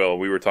this to Will.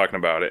 We were talking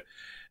about it.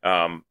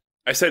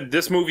 I said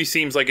this movie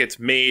seems like it's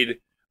made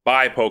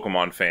by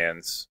Pokemon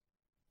fans,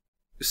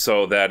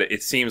 so that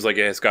it seems like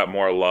it has got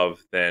more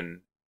love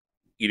than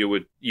you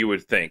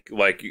would think,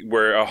 like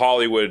where a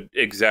Hollywood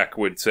exec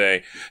would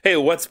say, hey,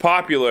 what's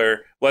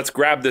popular, let's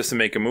grab this and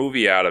make a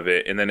movie out of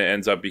it, and then it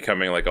ends up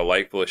becoming like a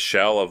lifeless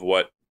shell of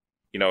what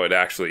it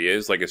actually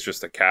is, like it's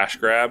just a cash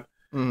grab.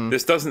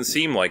 This doesn't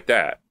seem like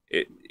that.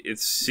 It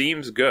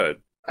seems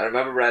good. I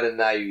remember Brad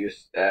and I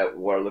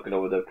were looking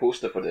over the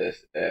poster for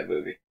this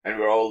movie, and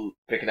we're all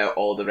picking out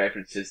all the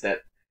references that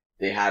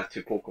they have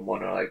to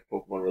Pokemon or like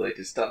Pokemon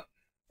related stuff.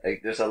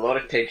 Like there's a lot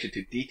of attention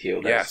to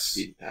detail that's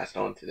being passed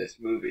on to this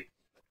movie.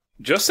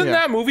 Just in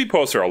that movie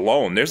poster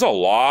alone, there's a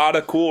lot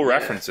of cool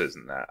references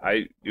in that.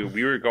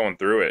 We were going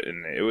through it,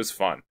 and it was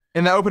fun.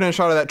 In the opening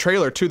shot of that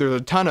trailer, too, there's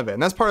a ton of it.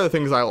 And that's part of the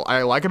things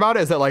I like about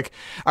it, is that, like,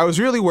 I was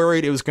really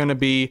worried it was going to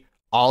be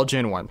all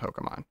Gen 1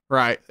 Pokemon,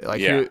 right? Like,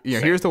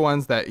 here's the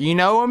ones that you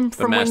know them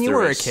from when you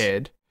were a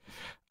kid.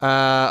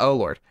 Oh,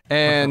 Lord.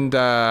 And,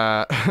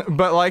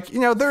 but, like,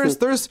 there's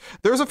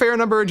a fair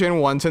number of Gen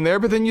 1s in there,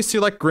 but then you see,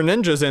 like,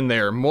 Greninja's in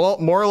there,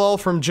 Morlul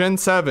from Gen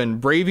 7,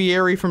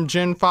 Braviary from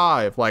Gen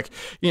 5. Like,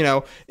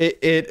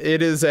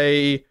 it is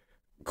a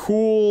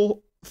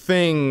cool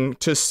thing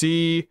to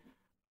see,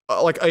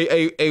 like,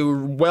 a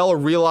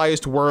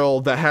well-realized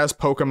world that has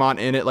Pokemon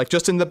in it. Like,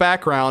 just in the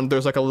background,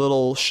 there's, like, a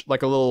little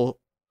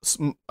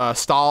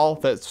stall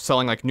that's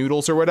selling like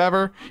noodles or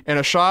whatever in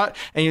a shot,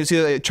 and you see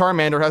that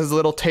Charmander has his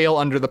little tail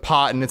under the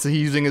pot, and he's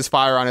using his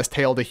fire on his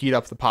tail to heat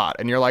up the pot,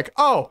 and you're like,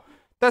 oh,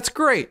 that's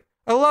great,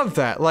 I love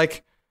that.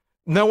 Like,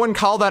 no one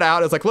called that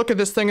out as like, look at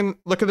this thing in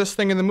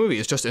the movie.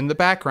 It's just in the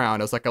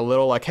background. It's like a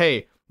little like,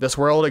 hey, this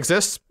world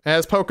exists, it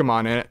has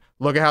Pokemon in it,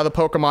 look at how the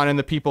Pokemon and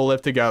the people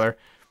live together.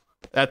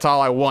 That's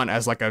all I want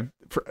as like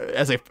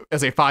as a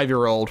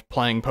 5-year-old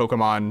playing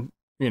Pokemon,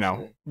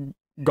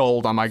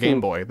 Gold on my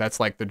Game Boy. That's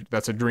like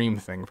that's a dream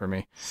thing for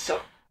me. Some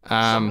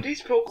of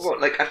these Pokemon,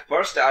 like at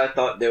first I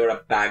thought they were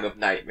a bag of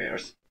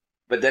nightmares,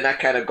 but then I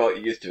kind of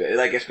got used to it.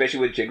 Like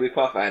especially with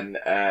Jigglypuff and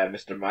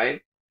Mr.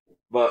 Mime.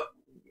 But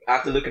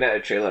after looking at the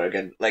trailer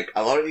again, like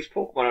a lot of these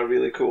Pokemon are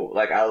really cool.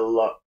 Like I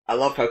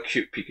love how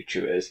cute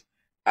Pikachu is,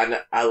 and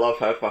I love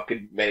how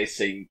fucking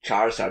menacing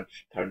Charizard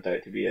turned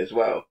out to be as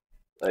well.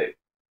 Like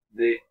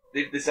they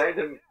designed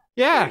them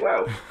really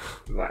well.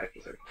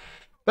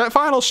 That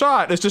final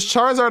shot is just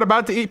Charizard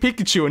about to eat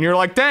Pikachu, and you're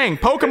like, dang,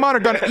 Pokemon are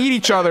gonna eat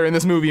each other in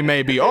this movie,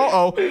 maybe.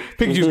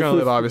 Pikachu's gonna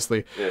live,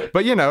 obviously.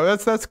 But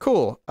that's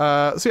cool. So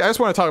I just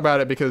want to talk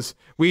about it because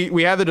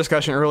we had the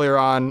discussion earlier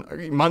on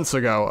months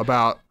ago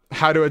about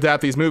how to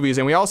adapt these movies,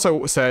 and we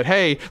also said,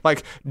 hey,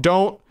 like,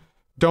 don't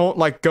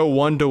like go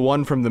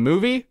 1-to-1 from the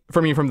movie,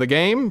 from the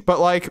game, but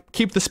like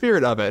keep the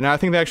spirit of it. And I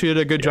think they actually did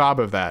a good job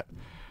of that.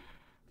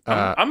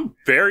 I'm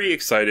very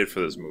excited for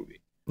this movie.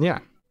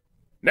 Yeah.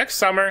 Next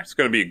summer, it's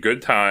going to be a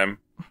good time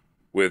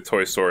with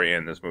Toy Story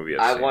and this movie.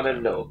 I want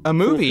to know a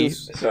movie.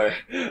 Sorry,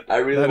 I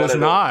really want to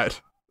know.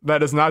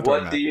 That is not.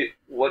 What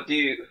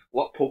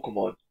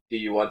Pokemon do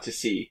you want to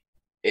see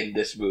in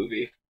this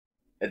movie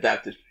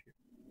adapted?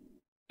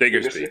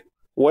 Diggersby.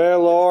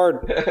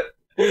 Warlord.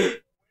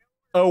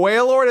 A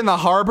whale lord in the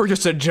harbor,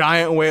 just a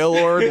giant whale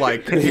lord,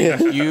 like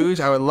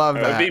huge. I would love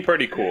that. That'd be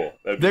pretty cool.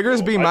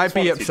 Diggersby might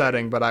be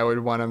upsetting, but I would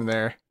want him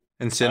there.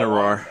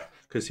 Incineroar,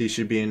 because he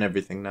should be in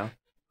everything now.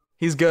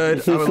 He's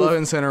good. I would love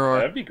Incineroar.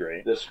 That'd be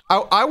great.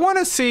 I want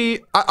to see.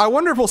 I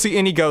wonder if we'll see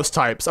any ghost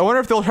types. I wonder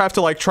if they'll have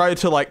to like try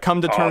to like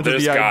come to terms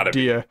with the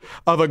idea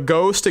of a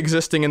ghost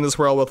existing in this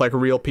world with like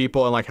real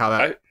people and like how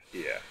that.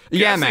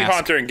 Yamask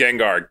Hunter and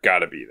Gengar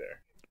gotta be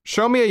there.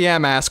 Show me a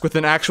Yamask with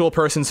an actual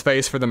person's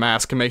face for the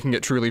mask and making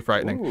it truly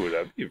frightening. Ooh,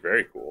 that'd be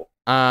very cool.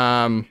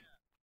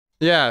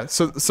 Yeah.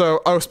 So.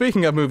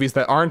 Speaking of movies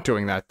that aren't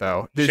doing that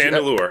though,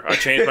 Chandelure. I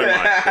changed my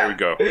mind. There we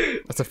go.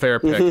 That's a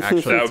fair pick.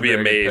 Actually, that would be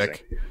amazing.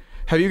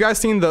 Have you guys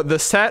seen the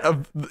set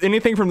of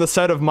anything from the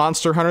set of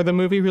Monster Hunter the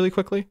movie really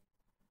quickly?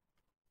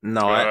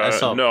 No, I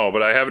saw. No,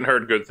 but I haven't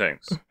heard good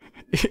things.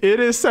 It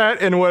is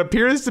set in what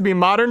appears to be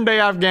modern day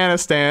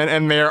Afghanistan,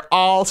 and they're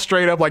all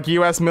straight up like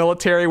U.S.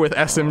 military with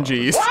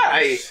SMGs.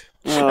 Why?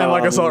 And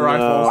like assault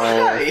rifles.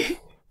 Why?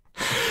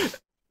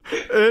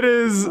 It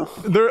is.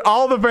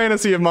 All the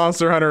fantasy of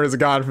Monster Hunter is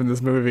gone from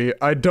this movie.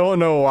 I don't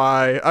know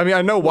why. I mean,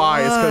 I know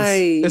why. It's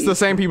because it's the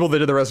same people that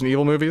did the Resident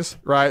Evil movies,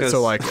 right?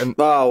 So like.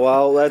 Oh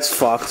well, that's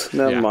fucked.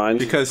 Never mind.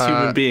 Because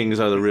human beings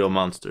are the real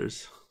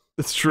monsters.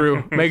 It's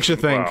true. Makes you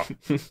think.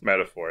 Wow.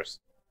 Metaphors.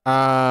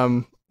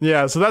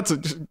 Yeah, so that's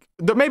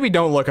maybe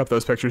don't look up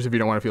those pictures if you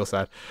don't want to feel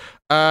sad.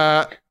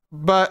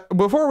 But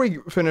before we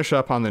finish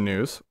up on the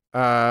news,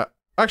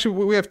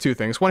 actually we have two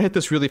things. One, hit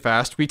this really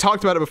fast. We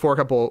talked about it before a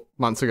couple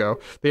months ago.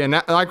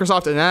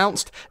 Microsoft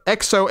announced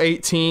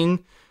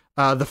XO18,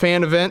 the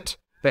fan event.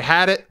 They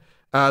had it.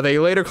 They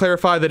later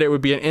clarified that it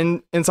would be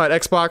an Inside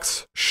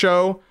Xbox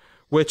show,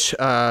 which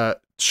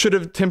should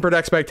have tempered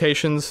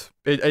expectations.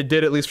 It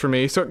did, at least for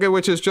me. So,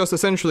 which is just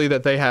essentially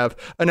that they have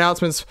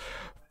announcements,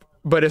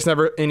 but it's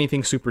never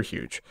anything super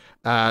huge.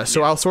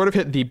 So I'll sort of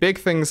hit the big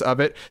things of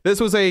it. This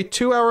was a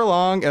 2-hour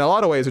long, in a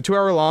lot of ways, a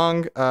 2-hour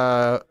long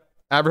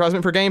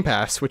advertisement for Game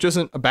Pass, which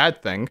isn't a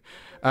bad thing.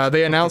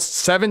 They announced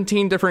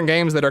 17 different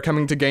games that are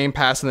coming to Game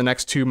Pass in the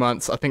next 2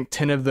 months. I think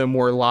 10 of them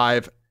were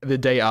live the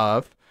day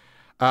of.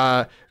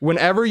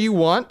 Whenever you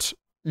want,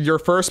 your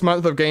first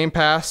month of Game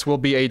Pass will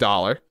be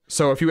 $1.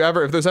 So if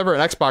there's ever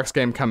an Xbox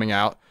game coming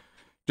out,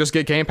 just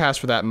get Game Pass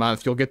for that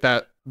month. You'll get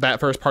that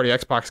first party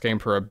Xbox game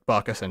for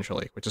 $1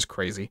 essentially, which is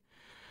crazy.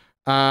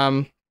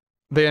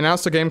 They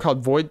announced a game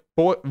called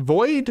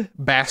Void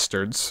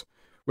Bastards,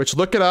 which,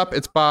 look it up.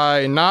 It's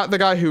by not the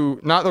guy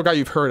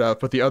you've heard of,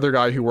 but the other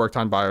guy who worked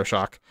on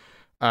BioShock.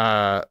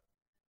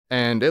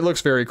 And it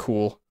looks very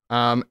cool.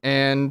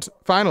 And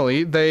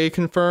finally, they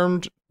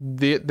confirmed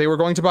they were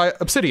going to buy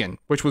Obsidian,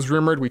 which was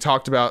rumored. We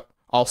talked about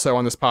also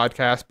on this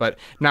podcast, but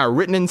now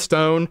written in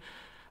stone.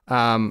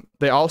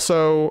 They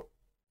also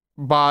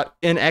bought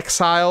In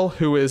Exile,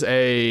 who is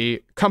a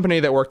company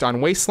that worked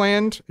on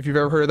Wasteland. If you've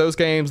ever heard of those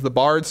games, The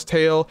Bard's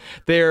Tale,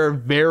 they're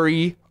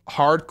very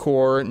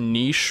hardcore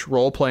niche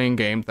role-playing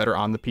games that are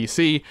on the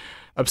PC.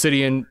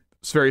 Obsidian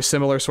is a very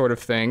similar sort of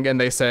thing,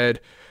 and they said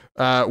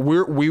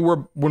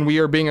when we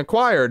are being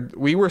acquired,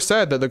 we were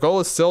said that the goal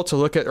is still to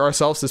look at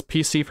ourselves as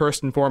PC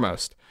first and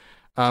foremost,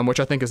 which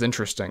I think is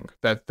interesting.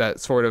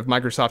 That sort of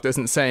Microsoft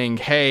isn't saying,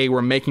 "Hey,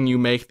 we're making you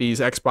make these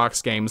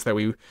Xbox games that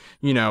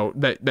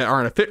that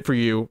aren't a fit for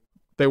you."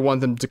 They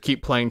want them to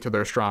keep playing to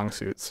their strong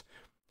suits,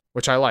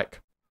 which I like.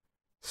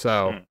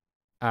 So,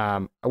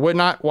 I would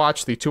not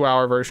watch the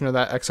 2-hour version of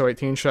that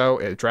XO18 show.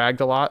 It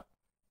dragged a lot.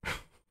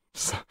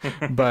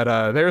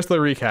 But there's the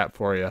recap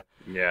for you.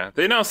 Yeah,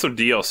 they announced some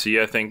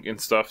DLC, I think,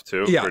 and stuff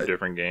too for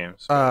different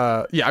games.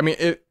 I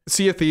mean,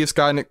 Sea of Thieves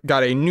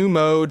got a new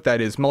mode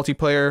that is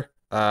multiplayer,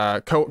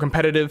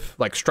 competitive,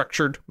 like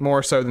structured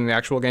more so than the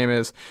actual game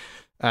is.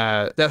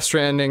 Not Death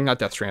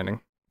Stranding.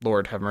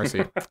 Lord have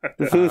mercy.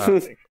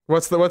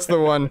 What's the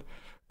one?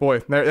 Boy,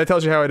 that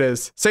tells you how it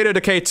is. State of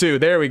Decay 2,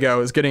 there we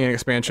go, is getting an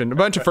expansion. A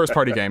bunch of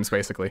first-party games,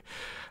 basically,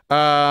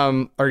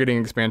 are getting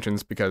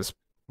expansions because,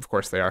 of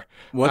course, they are.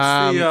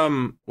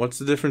 What's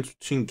the difference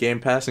between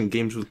Game Pass and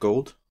Games with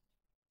Gold?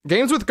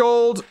 Games with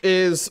Gold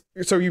is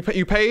so you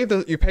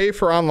pay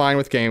for online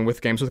with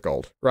Games with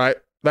Gold, right?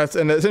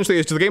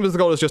 Essentially the Games with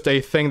Gold is just a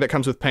thing that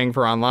comes with paying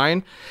for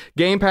online.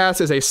 Game Pass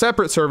is a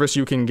separate service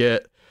you can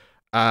get.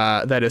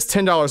 That is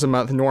 $10 a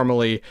month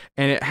normally,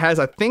 and it has,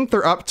 I think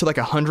they're up to like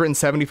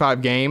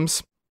 175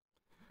 games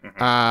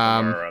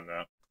now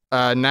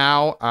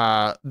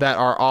that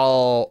are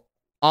all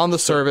on the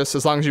service.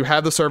 As long as you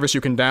have the service,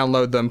 you can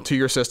download them to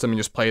your system and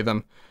just play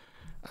them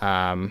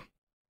much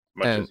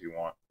as you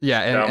want.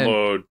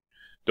 Yeah,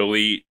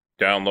 delete,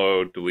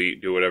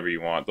 do whatever you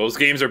want. Those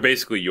games are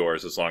basically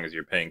yours as long as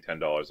you're paying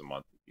 $10 a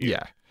month.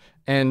 Yeah.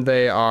 And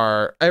they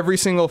are, every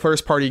single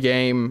first-party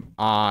game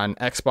on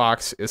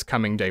Xbox is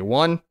coming day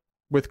one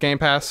with Game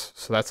Pass.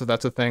 So that's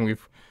a thing.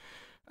 We've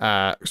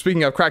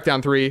speaking of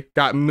Crackdown 3,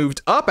 got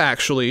moved up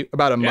actually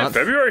about a month.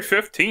 February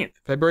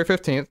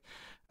 15th.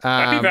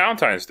 Happy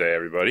Valentine's Day,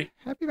 everybody.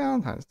 Happy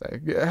Valentine's Day.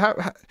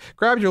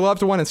 Grab your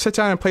loved one and sit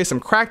down and play some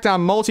Crackdown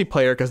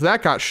multiplayer, because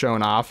that got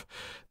shown off.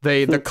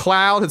 The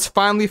cloud has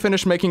finally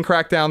finished making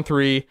Crackdown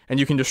 3, and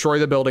you can destroy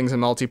the buildings in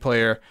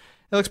multiplayer.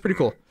 It looks pretty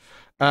cool.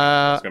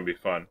 It's going to be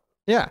fun.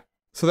 Yeah.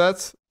 So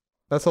that's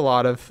a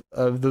lot of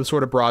the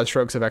sort of broad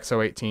strokes of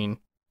XO18.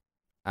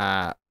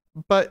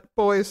 But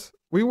boys,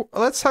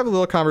 let's have a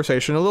little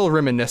conversation, a little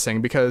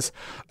reminiscing, because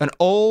an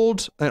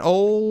old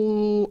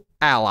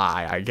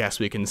ally, I guess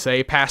we can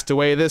say, passed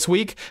away this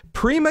week.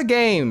 Prima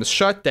Games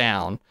shut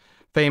down,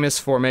 famous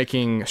for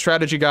making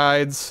strategy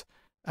guides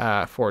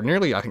for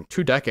nearly, I think,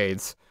 2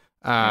 decades.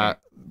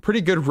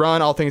 Pretty good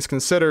run, all things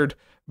considered,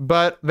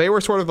 but they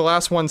were sort of the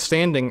last one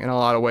standing in a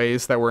lot of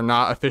ways that were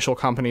not official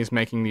companies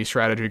making these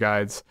strategy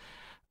guides.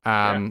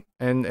 And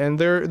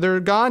they're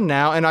gone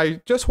now, and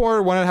I just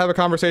wanted to have a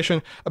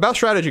conversation about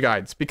strategy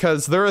guides,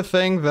 because they're a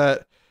thing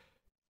that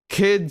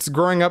kids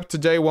growing up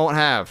today won't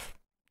have.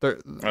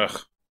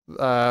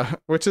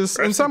 Which is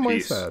in some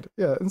ways sad.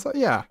 Yeah,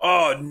 yeah.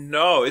 Oh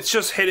no, it's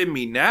just hitting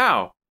me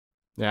now.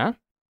 Yeah.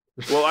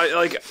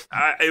 Well,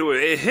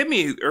 it hit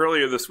me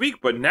earlier this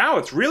week, but now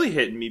it's really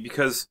hitting me,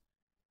 because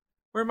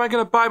where am I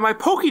going to buy my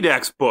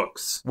Pokédex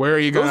books? Where are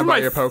you going to buy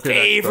your Pokédex books?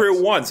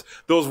 Favorite ones.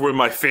 Those were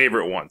my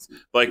favorite ones.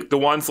 Like the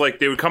ones, like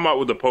they would come out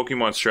with the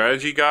Pokemon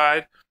strategy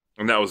guide,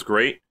 and that was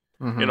great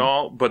and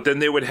all. But then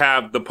they would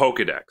have the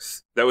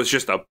Pokédex. That was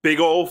just a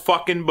big old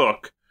fucking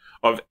book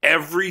of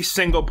every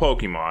single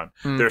Pokemon,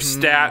 their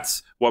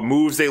stats, what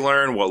moves they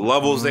learn, what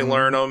levels they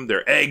learn them,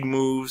 their egg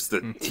moves, the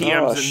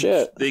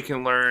TMs they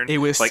can learn. It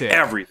was like sick.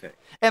 Everything.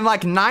 And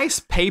like nice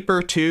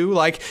paper too.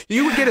 Like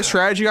you would get a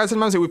strategy guide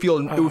sometimes, it would feel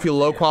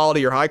low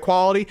quality or high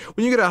quality.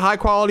 When you get a high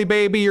quality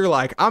baby, you're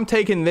like, I'm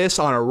taking this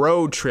on a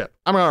road trip.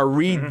 I'm gonna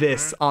read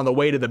this on the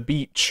way to the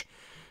beach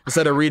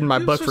instead of reading my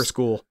book for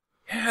school.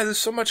 Yeah, there's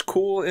so much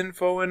cool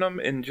info in them,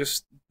 and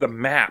just the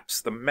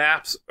maps. The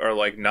maps are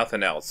like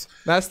nothing else.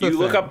 That's the thing. You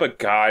look up a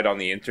guide on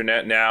the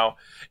internet now,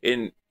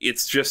 and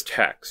it's just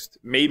text,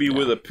 maybe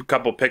with a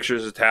couple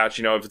pictures attached.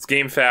 You know, if it's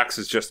GameFAQs,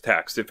 it's just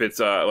text. If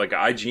it's like an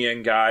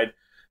IGN guide,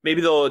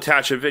 maybe they'll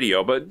attach a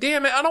video. But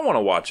damn it, I don't want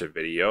to watch a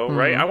video,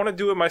 right? I want to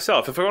do it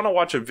myself. If I want to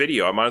watch a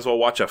video, I might as well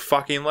watch a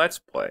fucking Let's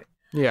Play.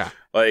 Yeah,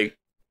 like.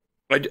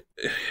 I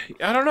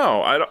don't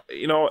know. I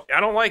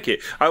don't like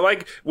it. I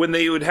like when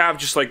they would have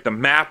just like the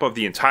map of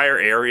the entire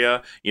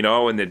area, you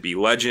know, and there'd be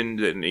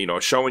legend and, you know,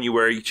 showing you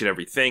where each and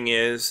every thing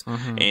is.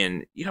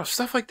 And, you know,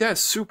 stuff like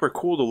that's super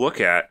cool to look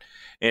at.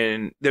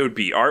 And there would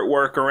be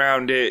artwork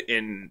around it.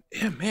 And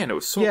yeah, man, it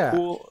was so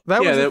cool.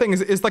 That was the thing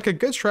is like a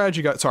good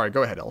strategy guide. Sorry,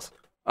 go ahead, Els.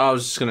 I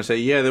was just going to say,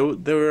 yeah,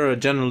 they were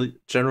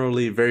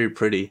generally very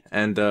pretty.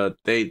 And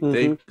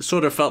they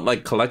sort of felt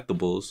like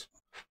collectibles.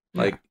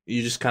 Like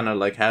you just kind of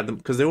like had them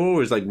because they were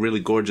always like really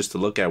gorgeous to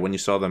look at when you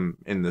saw them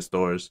in the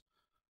stores.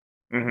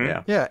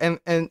 Yeah, and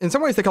in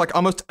some ways they could like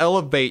almost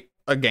elevate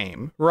a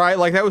game, right?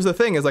 Like that was the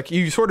thing, is like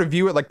you sort of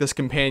view it like this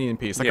companion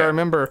piece. Like I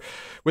remember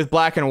with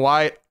Black and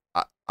White,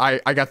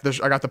 I got the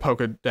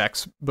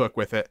Pokédex book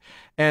with it,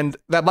 and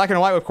that Black and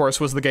White, of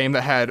course, was the game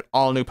that had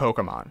all new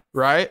Pokemon,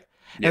 right?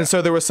 Yeah. And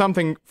so there was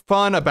something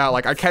fun about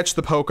like I catch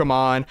the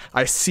Pokemon,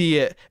 I see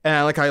it, and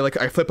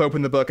I flip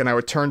open the book and I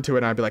would turn to it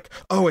and I'd be like,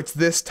 oh, it's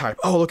this type.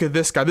 Oh, look at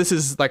this guy. This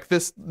is like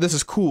this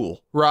is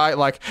cool, right?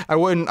 Like I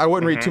wouldn't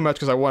read too much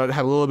because I wanted to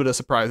have a little bit of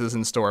surprises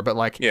in store, but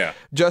like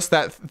just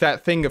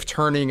that thing of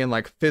turning and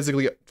like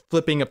physically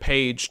flipping a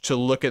page to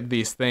look at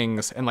these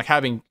things and like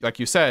having, like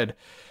you said,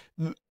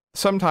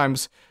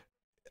 sometimes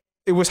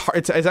it was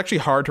hard. It's actually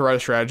hard to write a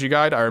strategy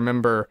guide. I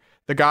remember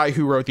the guy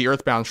who wrote the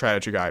Earthbound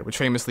strategy guide, which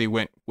famously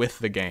went with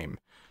the game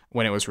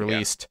when it was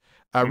released,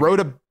 wrote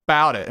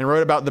about it and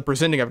wrote about the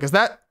presenting of it, because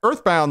that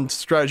Earthbound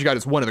strategy guide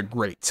is one of the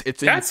greats.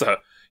 It's all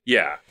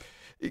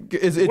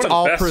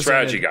one of the best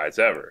strategy guides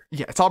ever.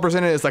 Yeah, it's all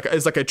presented as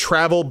like a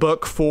travel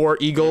book for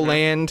Eagle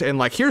Land, and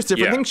like here's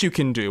different things you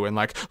can do, and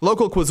like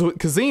local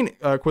cuisine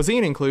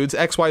includes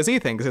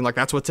XYZ things, and like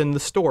that's what's in the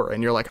store,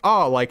 and you're like,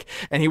 oh, like,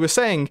 and he was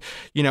saying,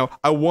 you know,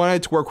 I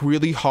wanted to work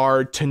really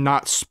hard to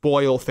not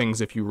spoil things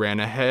if you ran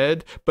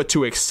ahead, but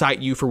to excite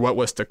you for what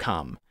was to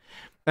come.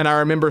 And I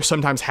remember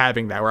sometimes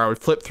having that where I would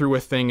flip through a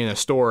thing in a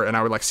store and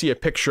I would like see a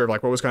picture of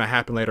like what was going to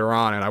happen later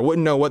on, and I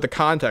wouldn't know what the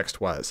context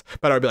was,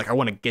 but I would be like, I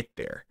want to get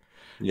there.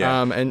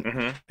 Yeah.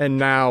 And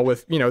now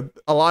with, you know,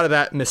 a lot of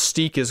that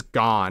mystique is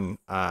gone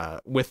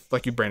with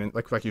like you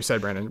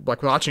said, Brandon,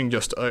 like watching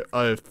just a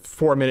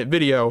 4-minute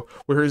video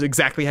where here's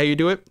exactly how you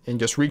do it and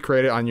just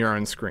recreate it on your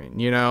own screen,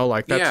 you know,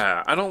 like that's...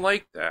 Yeah, I don't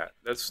like that.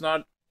 That's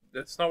not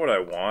what I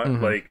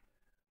want. Like,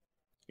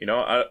 you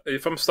know,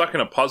 if I'm stuck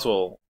in a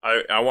puzzle,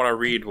 I want to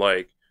read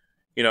like,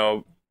 you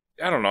know,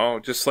 I don't know,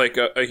 just like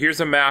here's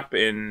a map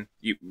and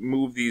you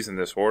move these in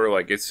this order.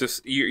 Like it's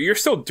just you're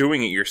still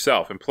doing it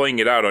yourself and playing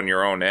it out on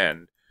your own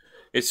end.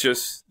 It's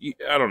just,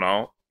 I don't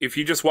know. If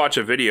you just watch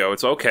a video,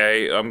 it's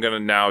okay. I'm going to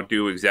now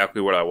do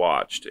exactly what I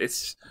watched.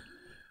 It's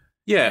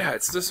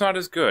just not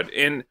as good.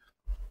 And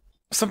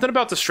something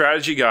about the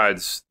strategy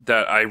guides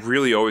that I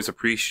really always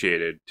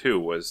appreciated, too,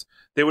 was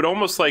they would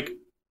almost like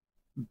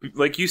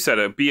like you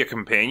said, be a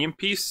companion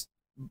piece,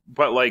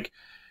 but like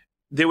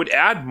they would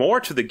add more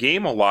to the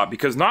game a lot,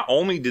 because not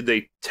only did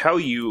they tell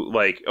you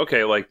like,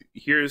 okay, like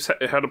here's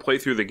how to play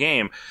through the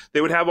game, they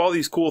would have all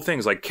these cool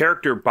things like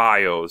character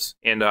bios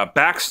and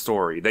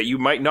backstory that you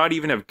might not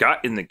even have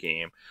got in the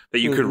game that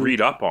you could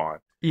read up on.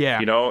 Yeah,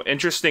 you know,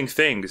 interesting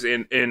things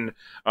in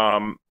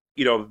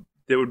you know,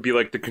 there would be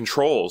like the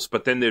controls,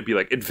 but then there'd be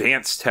like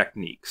advanced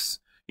techniques,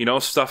 you know,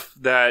 stuff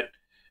that,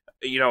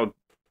 you know,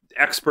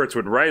 experts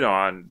would write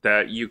on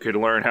that you could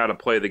learn how to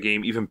play the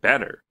game even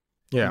better.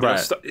 Yeah,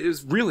 right. It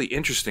was really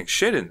interesting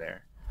shit in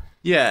there.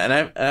 Yeah,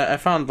 and I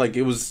found like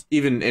it was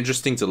even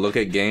interesting to look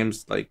at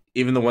games, like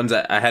even the ones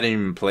that I hadn't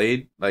even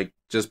played, like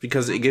just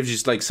because it gives you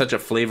like such a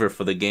flavor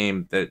for the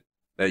game that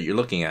you're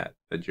looking at,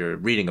 that you're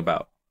reading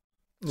about.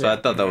 So I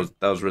thought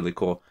that was really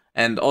cool.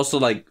 And also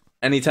like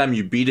anytime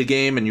you beat a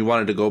game and you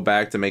wanted to go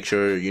back to make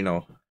sure, you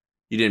know,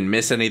 you didn't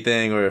miss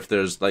anything, or if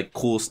there's like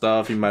cool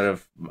stuff you might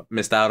have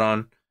missed out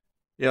on.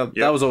 Yeah,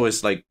 that was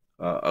always like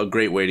a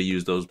great way to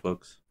use those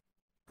books.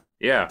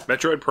 Yeah,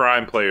 Metroid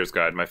Prime Player's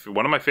Guide,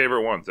 one of my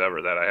favorite ones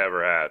ever that I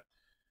ever had.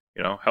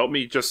 You know, help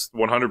me just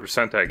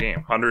 100% that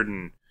game.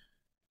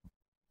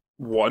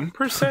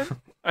 101%,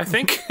 I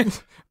think.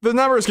 The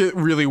numbers get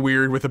really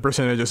weird with the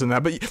percentages in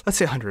that, but let's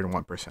say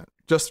 101%.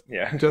 Just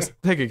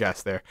take a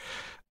guess there.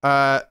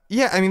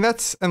 Yeah, I mean,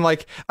 that's, and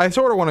like, I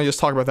sort of want to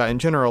just talk about that in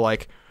general.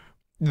 Like,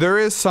 there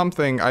is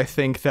something I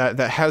think that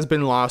has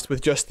been lost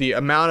with just the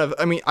amount of,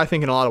 I mean, I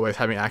think in a lot of ways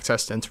having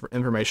access to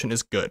information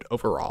is good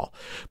overall,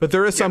 but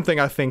there is something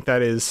I think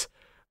that is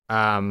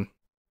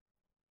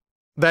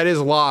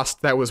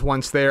lost that was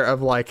once there,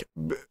 of like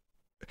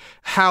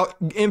how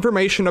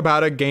information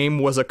about a game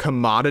was a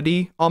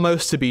commodity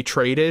almost to be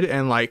traded,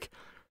 and like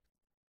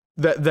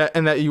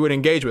that you would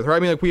engage with, right? I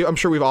mean, like I'm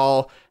sure we've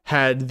all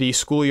had the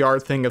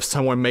schoolyard thing of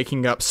someone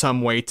making up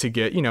some way to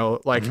get, you know,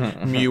 like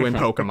Mew in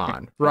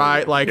Pokemon,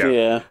 right? Like,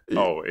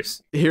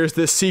 always. Here's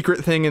this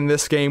secret thing in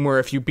this game where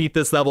if you beat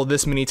this level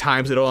this many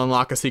times, it'll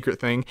unlock a secret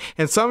thing.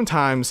 And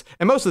sometimes,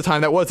 and most of the time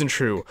that wasn't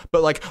true,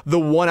 but like the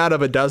 1 out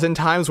of a dozen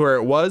times where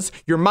it was,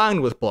 your mind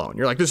was blown.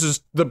 You're like, this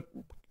is the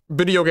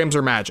video games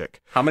are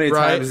magic. How many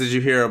times did you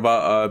hear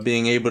about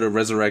being able to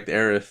resurrect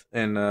Aerith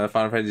in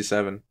Final Fantasy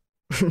VII?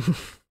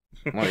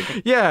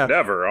 Like, yeah,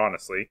 never,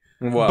 honestly.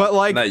 Well, but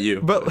like, not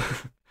you, but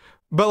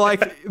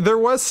like, there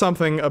was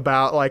something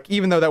about like,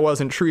 even though that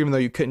wasn't true, even though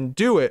you couldn't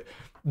do it,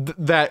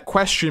 that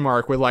question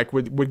mark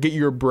would get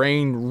your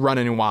brain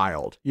running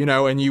wild, you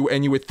know, and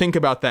you would think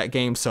about that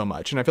game so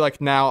much. And I feel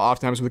like now,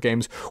 oftentimes with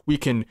games, we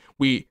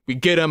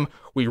get them,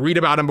 we read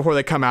about them before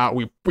they come out,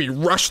 we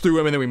rush through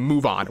them, and then we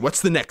move on.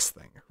 What's the next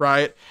thing,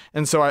 right?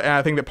 And so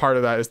I think that part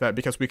of that is that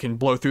because we can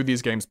blow through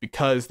these games,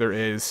 because there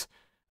is,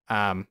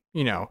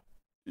 you know,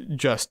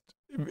 just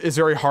it's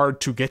very hard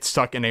to get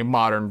stuck in a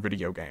modern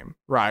video game,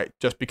 right?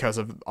 Just because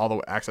of all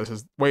the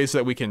accesses, ways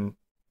that we can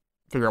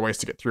figure out ways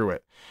to get through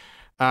it.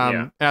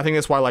 And I think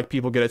that's why like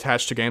people get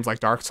attached to games like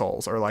Dark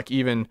Souls or like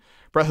even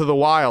Breath of the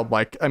Wild.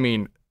 Like, I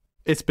mean,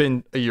 it's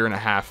been a year and a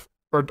half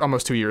or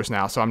almost 2 years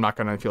now, so I'm not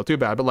going to feel too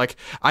bad. But like,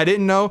 I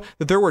didn't know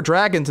that there were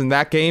dragons in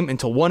that game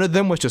until one of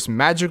them was just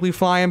magically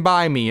flying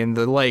by me in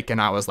the lake. And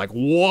I was like,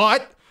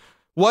 what?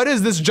 What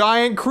is this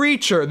giant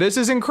creature? This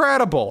is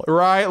incredible,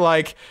 right?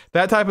 Like,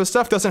 that type of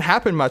stuff doesn't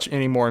happen much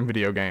anymore in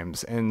video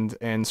games.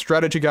 And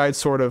strategy guides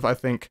sort of, I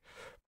think,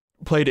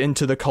 played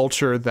into the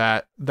culture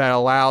that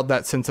allowed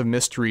that sense of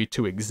mystery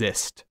to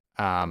exist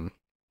in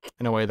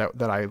a way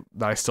that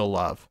I still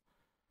love.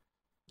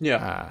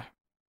 Yeah.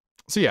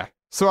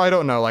 So I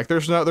don't know. Like,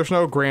 there's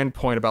no grand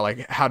point about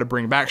like how to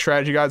bring back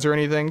strategy guides or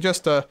anything.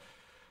 Just a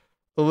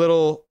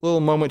little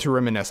moment to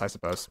reminisce, I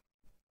suppose.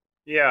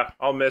 Yeah,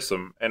 I'll miss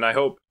them, and I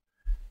hope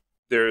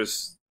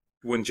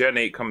when Gen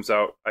 8 comes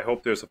out, I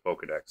hope there's a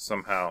Pokedex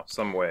somehow,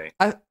 some way.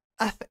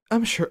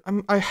 I'm sure.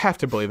 I have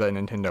to believe that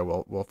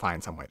Nintendo will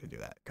find some way to do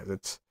that, because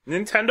it's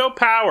Nintendo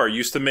Power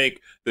used to make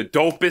the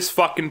dopest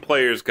fucking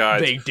players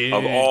guides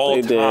of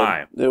all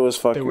time. It was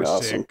fucking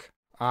awesome.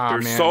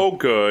 They're so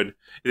good.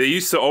 They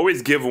used to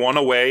always give one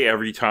away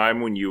every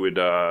time when you would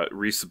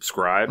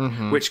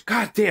resubscribe, which,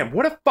 goddamn,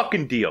 what a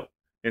fucking deal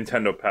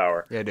Nintendo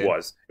Power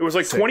was. It was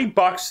like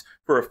 $20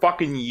 for a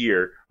fucking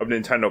year of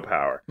Nintendo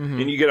Power.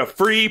 And you get a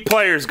free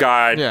player's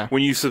guide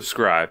when you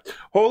subscribe.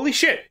 Holy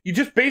shit, you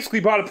just basically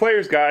bought a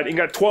player's guide and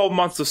got 12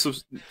 months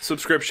of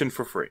subscription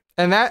for free.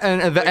 And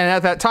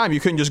at that time, you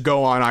couldn't just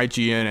go on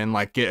IGN and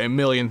like get a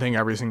million thing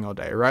every single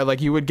day, right?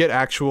 Like, you would get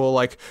actual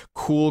like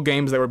cool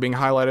games that were being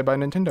highlighted by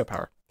Nintendo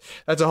Power.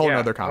 That's a whole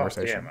other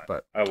conversation.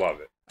 But I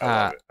love it. I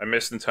love it. I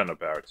miss Nintendo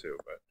Power too,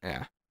 but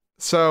yeah.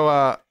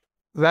 So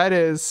that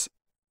is,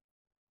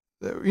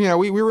 you know,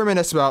 we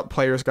reminisce about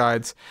players'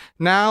 guides.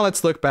 Now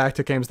let's look back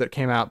to games that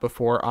came out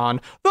before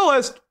on the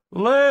list.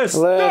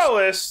 The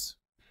list.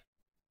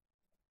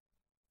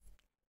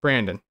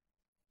 Brandon.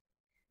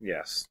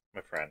 Yes,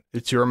 my friend.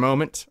 It's your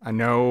moment. I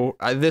know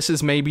this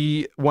is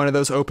maybe one of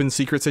those open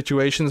secret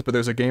situations, but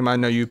there's a game I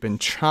know you've been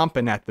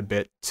chomping at the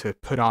bit to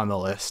put on the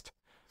list.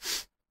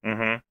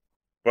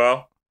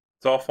 Well,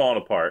 it's all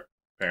falling apart,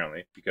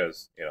 apparently,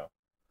 because, you know,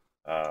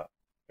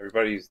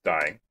 Everybody's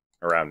dying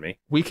around me.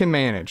 We can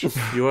manage.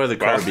 You are the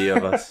Kirby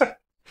of us.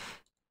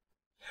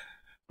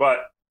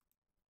 But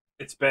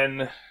it's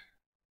been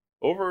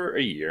over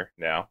a year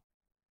now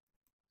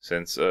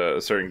since a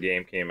certain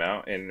game came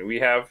out, and we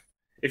have.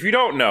 If you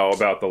don't know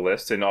about the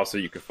list, and also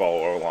you can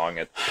follow along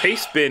at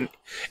paste bin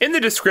in the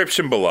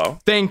description below.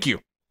 Thank you.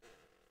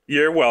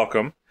 You're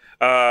welcome.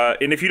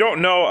 And if you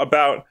don't know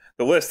about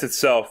the list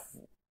itself,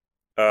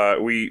 where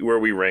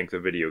we rank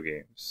the video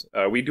games,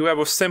 we do have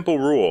a simple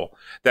rule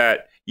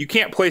that you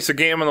can't place a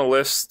game on the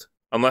list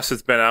unless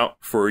it's been out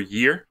for a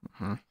year.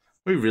 Are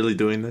we really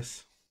doing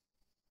this?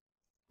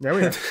 Yeah,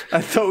 we are. I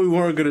thought we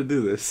weren't going to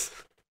do this.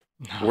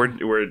 No. We're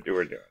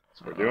doing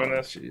this. We're doing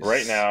this geez.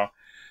 right now.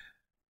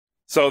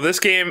 So this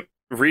game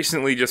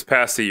recently just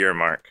passed the year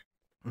mark,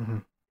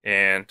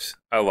 and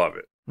I love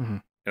it.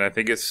 And I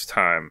think it's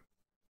time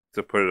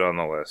to put it on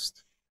the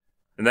list.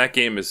 And that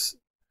game is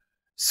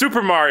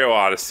Super Mario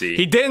Odyssey.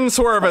 He didn't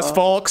swerve us,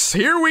 folks.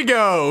 Here we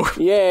go.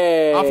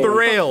 Yay! Off the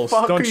rails.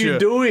 What the fuck don't are you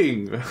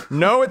doing?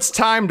 No, it's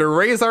time to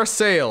raise our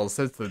sails.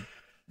 It's the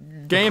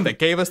game that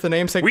gave us the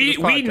namesake. We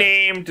for this podcast.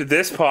 named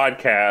this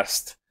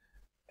podcast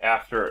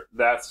after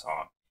that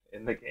song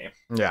in the game.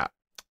 Yeah.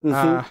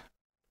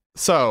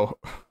 So,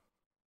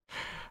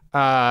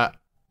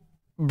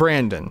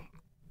 Brandon.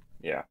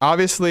 Yeah.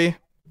 Obviously,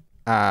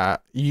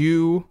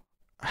 you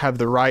have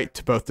the right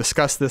to both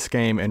discuss this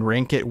game and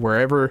rank it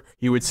wherever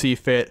you would see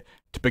fit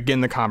to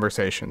begin the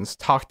conversations.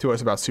 Talk to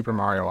us about Super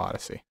Mario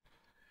Odyssey.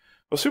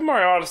 Well, Super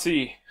Mario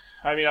Odyssey,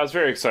 I mean, I was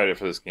very excited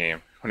for this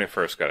game when it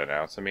first got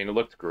announced. I mean, it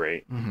looked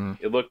great.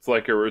 It looked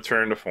like a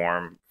return to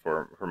form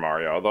for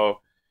Mario,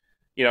 although,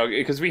 you know,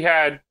 because we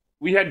had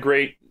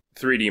great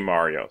 3D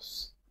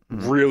Marios.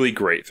 Really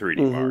great 3D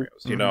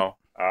Marios, you know.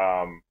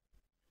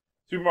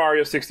 Super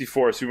Mario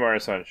 64, Super Mario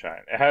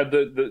Sunshine. It had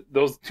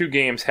those two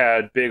games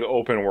had big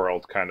open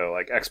world kind of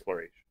like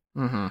exploration.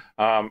 And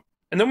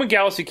then when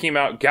Galaxy came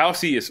out,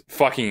 Galaxy is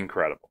fucking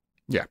incredible.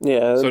 Yeah.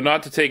 So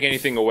not to take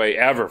anything away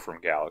ever from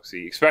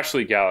Galaxy,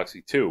 especially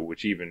Galaxy 2,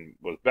 which even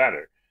was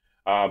better.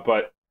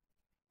 But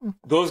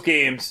those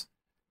games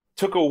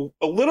took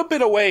a little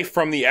bit away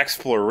from the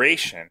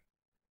exploration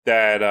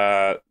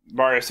that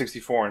Mario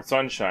 64 and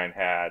Sunshine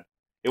had.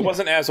 It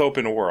wasn't as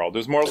open world.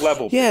 There's more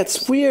level. Yeah,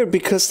 it's weird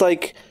because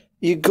like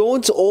you go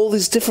into all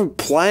these different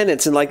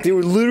planets and like they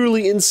were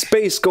literally in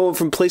space going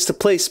from place to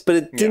place, but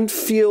it didn't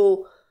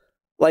feel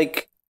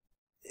like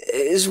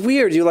it's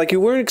weird. You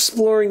weren't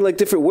exploring like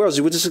different worlds.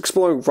 You were just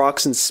exploring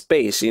rocks in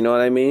space. You know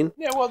what I mean?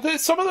 Yeah. Well,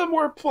 some of them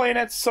were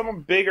planets,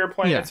 some bigger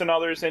planets than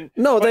others, and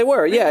they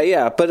were.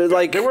 Yeah. But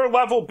like they were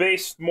level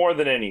based more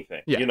than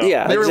anything. Yeah. You know?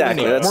 Yeah, They were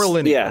exactly. linear, more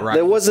linear. Yeah, right.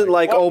 there wasn't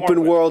like More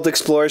open world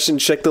exploration.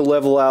 Check the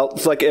level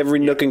out, like every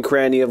nook and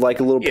cranny of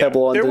like a little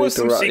pebble there underneath was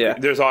some the rock.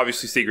 secret, there's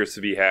obviously secrets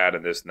to be had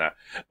and this and that,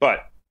 but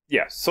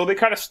yes, so they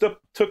kind of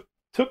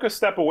took a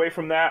step away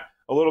from that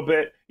a little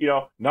bit, you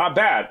know, not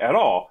bad at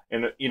all,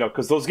 and you know,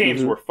 because those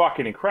games were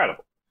fucking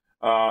incredible.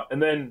 And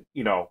then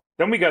you know,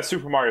 then we got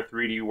Super Mario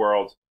 3D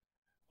World,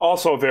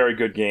 also a very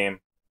good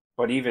game,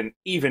 but even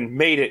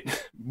made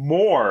it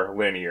more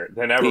linear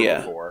than ever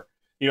before.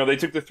 You know, they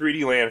took the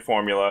 3D land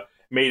formula,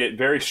 made it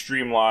very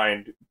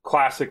streamlined,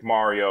 classic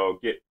Mario,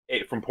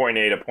 get from point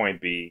A to point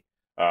B,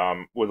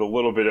 with a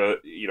little bit of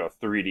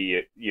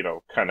 3D,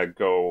 kind of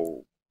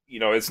go.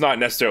 It's not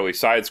necessarily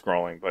side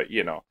scrolling, but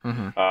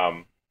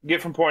get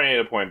from point A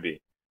to point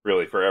B,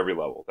 really, for every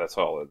level. That's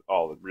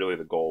all really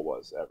the goal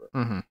was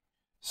ever.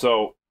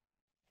 So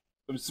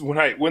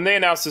when they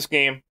announced this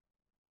game,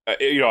 I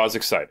was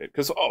excited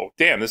because, oh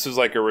damn, this is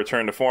like a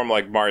return to form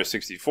like Mario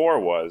 64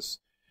 was,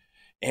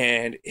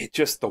 and it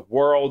just, the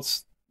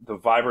worlds, the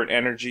vibrant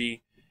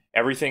energy,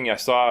 everything I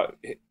saw,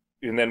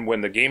 and then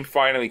when the game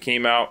finally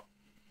came out,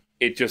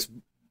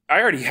 I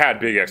already had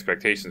big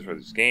expectations for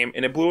this game,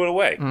 and it blew it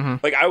away.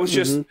 Like I was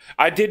just,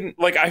 I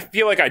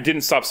feel like I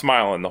didn't stop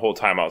smiling the whole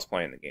time I was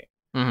playing the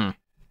game.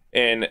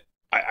 And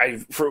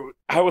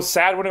I was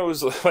sad when it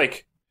was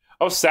like,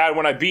 I was sad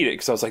when I beat it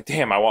because I was like,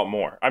 damn, I want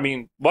more. I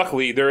mean,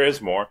 luckily there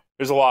is more.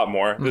 There's a lot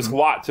more. There's a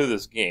lot to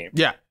this game.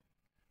 Yeah.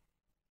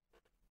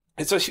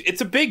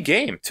 It's a big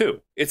game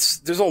too.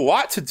 There's a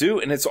lot to do,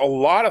 and it's a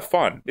lot of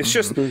fun. It's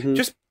just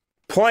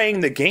playing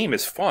the game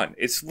is fun.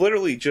 It's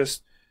literally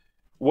just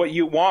what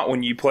you want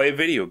when you play a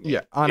video game.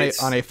 Yeah, on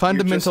a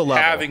fundamental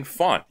level, having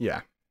fun.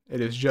 Yeah,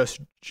 it is just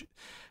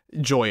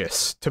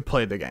joyous to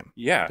play the game.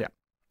 Yeah,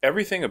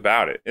 everything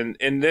about it,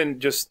 and then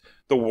just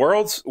the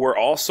worlds were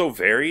all so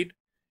varied,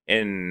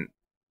 and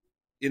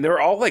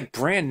they're all like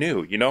brand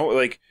new.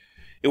 Like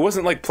it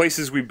wasn't like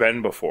places we've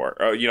been before.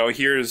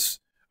 Here's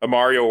a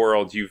Mario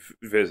world you've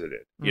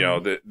visited.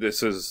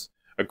 This is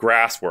a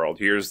grass world.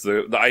 Here's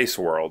the ice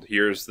world.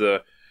 Here's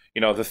the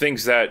the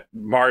things that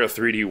Mario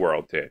 3D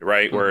World did,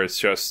 right? Where it's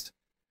just,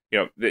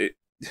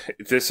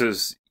 this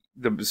is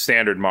the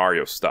standard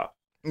Mario stuff.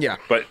 Yeah.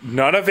 But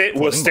none of it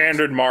was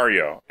standard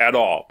Mario at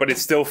all. But it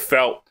still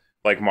felt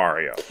like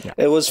Mario. Yeah.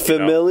 It was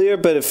familiar,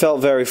 but it felt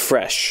very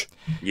fresh.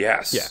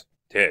 Yes. Yeah.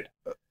 It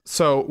did.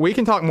 So we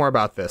can talk more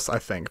about this, I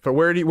think. But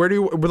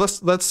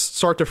let's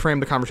start to frame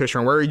the conversation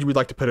on where you would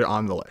like to put it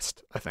on the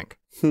list, I think.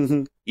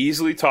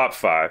 Easily top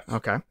 5.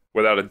 Okay.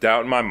 Without a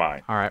doubt in my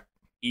mind. All right.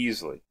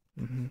 Easily.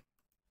 Mm-hmm.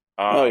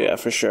 Oh yeah,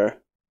 for sure.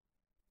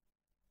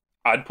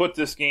 I'd put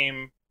this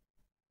game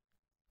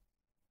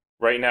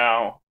right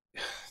now.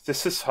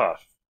 This is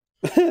tough.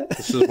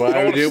 This is why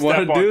I didn't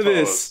want to do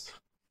this.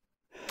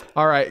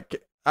 All right.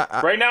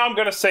 Right now, I'm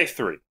gonna say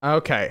 3.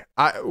 Okay.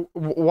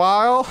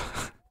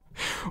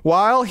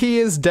 While he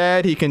is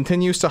dead, he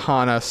continues to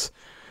haunt us.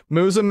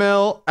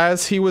 Muzamil,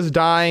 as he was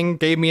dying,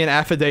 gave me an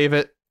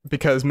affidavit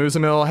because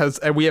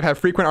Muzamil we have had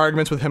frequent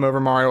arguments with him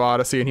over Mario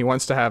Odyssey, and he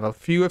wants to have a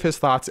few of his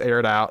thoughts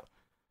aired out.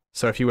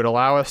 So if you would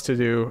allow us to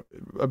do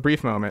a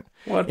brief moment.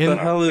 What the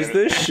hell is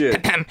this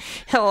shit?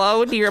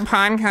 Hello, dear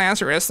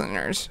podcast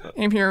listeners.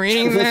 If you're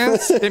reading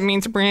this, it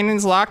means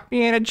Brandon's locked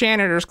me in a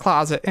janitor's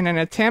closet in an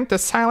attempt to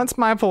silence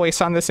my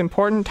voice on this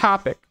important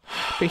topic.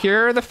 But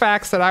here are the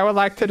facts that I would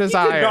like to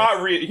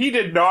desire. He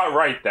did not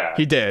write that.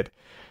 He did.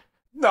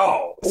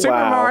 No. Super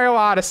Mario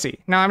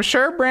Odyssey. Now, I'm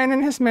sure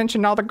Brandon has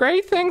mentioned all the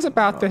great things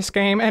about this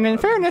game, and in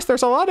fairness,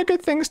 there's a lot of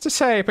good things to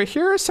say, but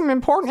here is some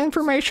important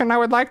information I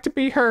would like to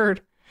be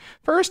heard.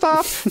 First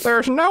off,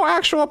 there's no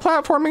actual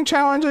platforming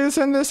challenges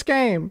in this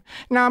game.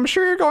 Now, I'm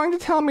sure you're going to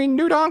tell me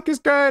New Donk is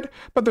good,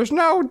 but there's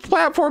no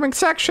platforming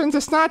sections.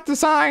 It's not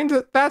designed.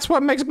 That's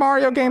what makes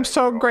Mario games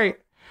so great.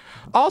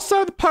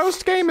 Also, the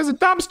post-game is a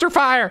dumpster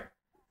fire.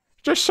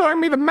 Just showing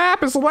me the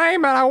map is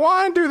lame, and I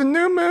want to do the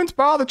new moons,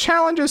 but all the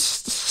challenges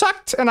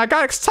sucked, and I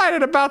got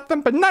excited about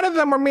them, but none of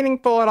them were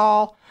meaningful at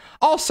all.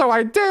 Also,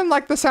 I didn't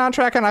like the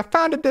soundtrack, and I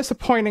found it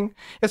disappointing.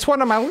 It's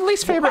one of my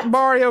least favorite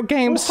Mario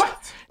games.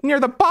 Near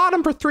the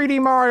bottom for 3D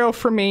Mario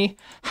for me.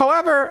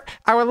 However,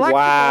 I would like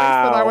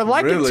I would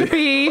like it to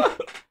be.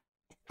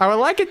 I would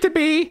like it to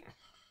be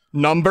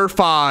number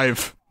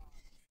 5.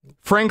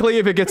 Frankly,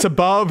 if it gets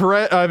above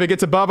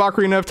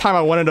Ocarina of Time,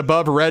 I want it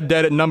above Red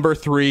Dead at number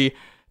 3.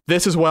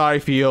 This is what I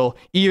feel.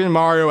 Even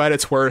Mario at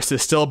its worst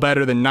is still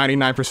better than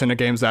 99% of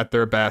games at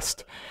their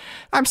best.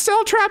 I'm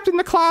still trapped in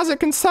the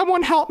closet. Can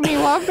someone help me?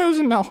 Love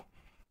Muzamil.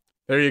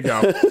 There you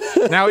go.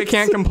 Now he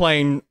can't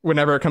complain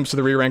whenever it comes to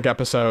the re-rank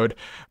episode.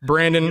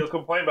 Brandon. He'll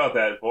complain about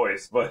that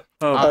voice, but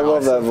I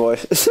love that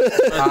voice.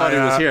 I thought he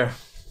was here.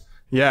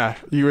 Yeah,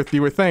 you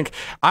would think.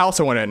 I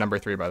also went at number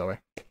 3, by the way.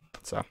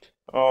 So.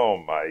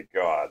 Oh my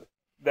god.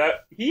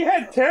 That he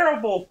had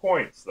terrible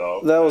points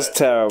though. That was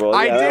terrible.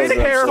 I did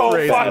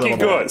paraphrase so fucking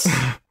good.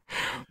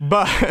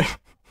 But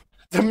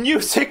the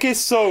music is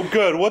so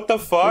good. What the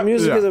fuck? The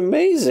music is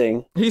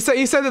amazing. He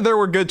said that there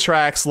were good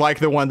tracks like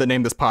the one that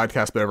named this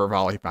podcast, but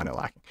overall he found it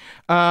lacking.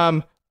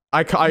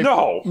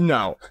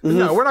 No,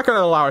 we're not going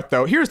to allow it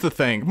though. Here's the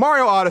thing: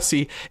 Mario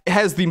Odyssey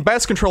has the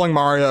best controlling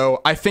Mario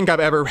I think I've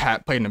ever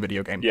played in a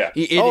video game. Yeah.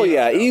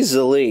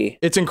 Easily.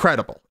 It's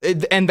incredible,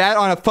 and that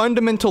on a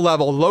fundamental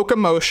level,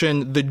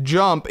 locomotion, the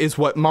jump is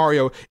what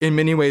Mario in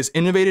many ways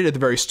innovated at the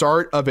very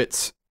start of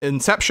its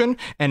inception,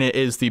 and it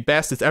is the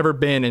best it's ever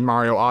been in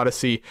Mario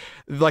Odyssey.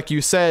 Like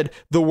you said,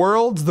 the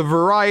worlds, the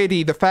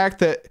variety, the fact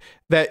that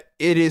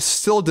it is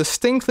still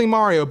distinctly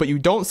Mario, but you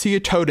don't see a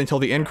Toad until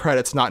the end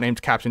credits, not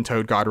named Captain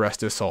Toad, God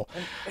rest his soul.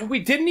 And we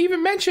didn't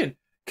even mention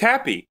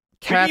Cappy.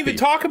 We didn't even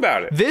talk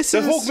about it.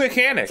 The whole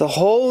mechanic. The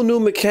whole new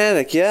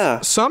mechanic,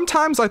 yeah.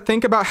 Sometimes I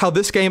think about how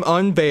this game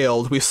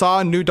unveiled. We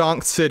saw New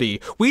Donk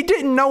City. We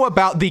didn't know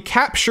about the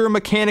capture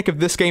mechanic of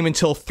this game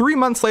until 5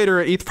 months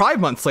later at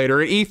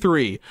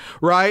E3,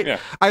 right? Yeah.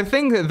 I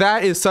think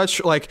that is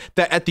such like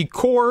that at the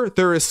core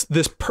there is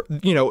this,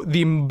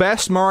 the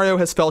best Mario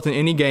has felt in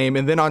any game,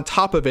 and then on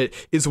top of it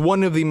is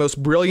one of the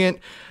most brilliant,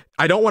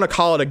 I don't want to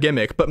call it a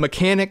gimmick, but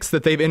mechanics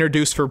that they've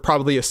introduced for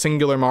probably a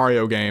singular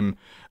Mario game.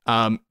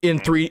 In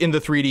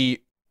the 3D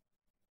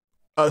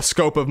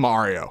scope of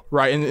Mario,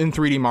 right? In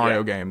 3D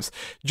Mario games,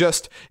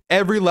 just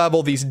every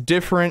level, these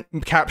different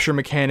capture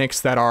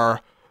mechanics that are,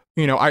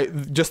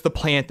 just the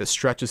plant that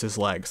stretches his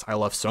legs. I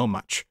love so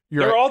much.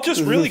 They're all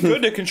just really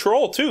good to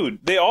control too.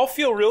 They all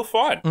feel real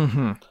fun.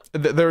 Mm-hmm.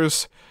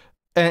 There's,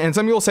 and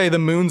some people say the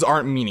moons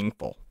aren't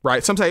meaningful,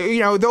 right? Some say,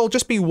 there'll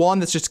just be one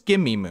that's just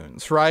gimme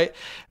moons, right?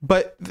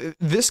 But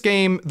this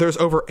game, there's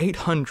over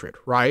 800,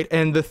 right?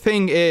 And the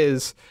thing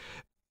is,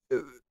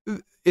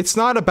 it's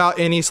not about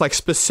any like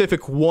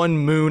specific one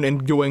moon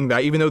and doing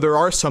that, even though there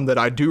are some that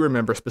I do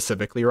remember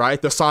specifically, right?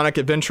 The Sonic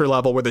Adventure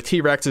level where the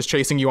T-Rex is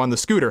chasing you on the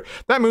scooter.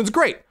 That moon's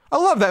great. I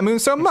love that moon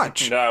so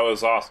much. That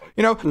was awesome.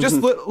 Just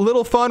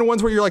little fun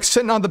ones where you're like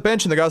sitting on the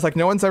bench and the guy's like,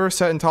 no one's ever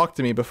sat and talked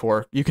to me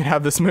before. You can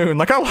have this moon.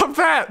 Like, I love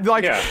that.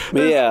 Like,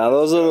 yeah,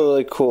 those are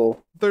really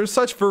cool. There's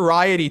such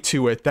variety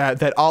to it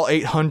that all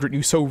 800,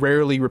 you so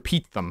rarely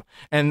repeat them.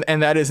 And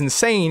that is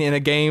insane in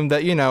a game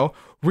that,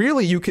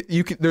 really you could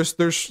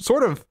there's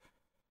sort of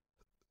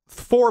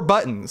 4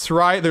 buttons,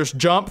 right? There's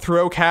jump,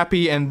 throw,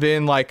 cappy, and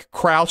then like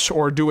crouch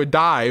or do a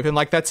dive, and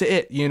like that's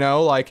it.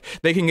 Like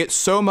they can get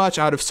so much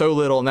out of so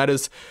little, and that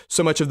is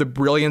so much of the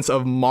brilliance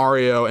of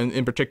Mario, and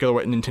in particular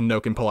what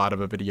Nintendo can pull out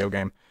of a video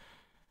game.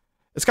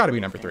 It's got to be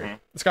number 3.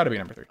 It's got to be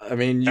number 3. I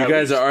mean, you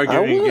guys are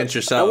arguing against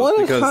yourselves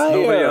because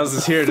nobody else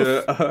is here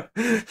to.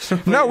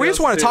 No, we just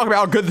want to talk about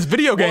how good this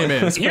video game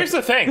is. Here's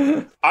the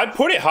thing. I'd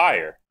put it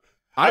higher.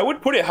 I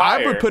would put it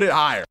higher. I would put it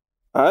higher.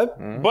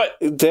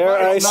 But dare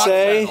I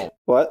say settled.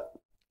 what?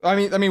 I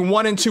mean,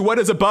 1 and 2. What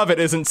is above it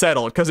isn't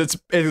settled because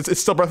it's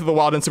still Breath of the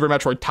Wild and Super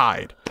Metroid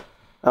tied.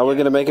 Are we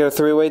gonna make it a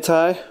 3-way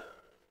tie?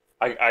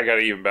 I got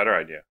an even better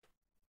idea.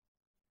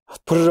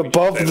 Put it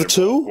above the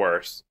 2?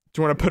 Worse.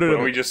 Do you want to put it?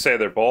 We just say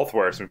they're both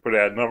worse and put it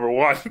at number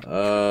 1.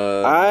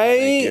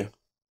 Thank you.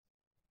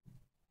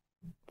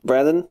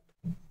 Brandon,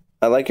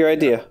 I like your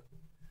idea.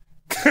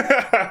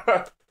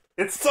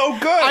 It's so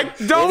good. I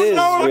don't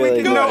know.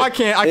 Really No, good. I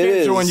can't. I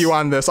can't join you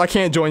on this. I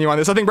can't join you on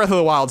this. I think Breath of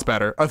the Wild's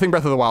better. I think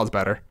Breath of the Wild's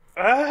better.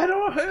 I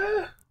don't.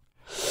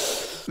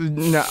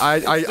 No,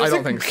 I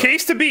don't think so.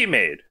 Case to be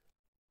made.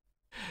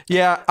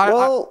 Yeah.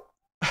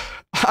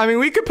 I mean,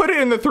 we could put it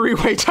in the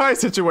 3-way tie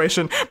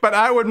situation, but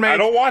I would make. I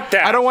don't want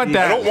that. I don't want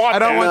that. I don't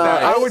want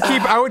that.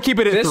 I would keep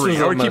it at 3.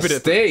 I would keep it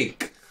at 3.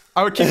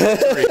 I would keep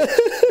it at 3.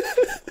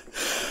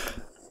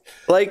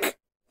 Like,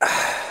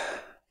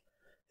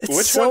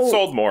 which one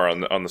sold more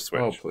on the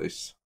Switch? Oh,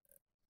 please.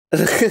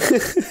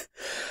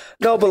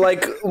 No, but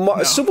like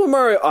Super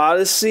Mario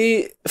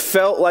Odyssey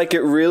felt like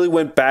it really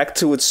went back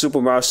to its Super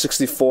Mario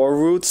 64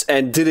 roots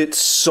and did it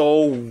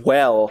so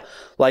well.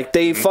 Like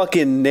they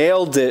fucking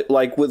nailed it.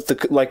 Like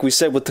like we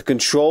said, with the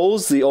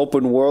controls, the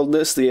open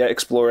worldness, the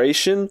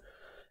exploration,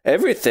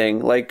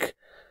 everything. Like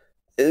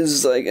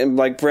is like, and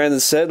like Brandon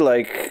said,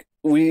 like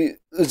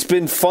it's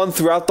been fun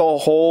throughout the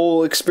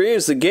whole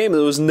experience. The game,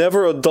 there was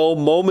never a dull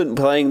moment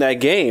playing that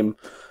game.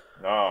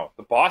 No,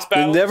 the boss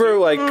battle. Never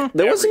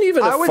there wasn't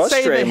even a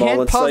frustrating moment. I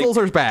would say the hint puzzles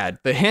are bad.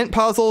 The hint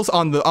puzzles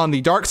on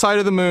the dark side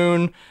of the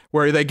moon,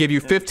 where they give you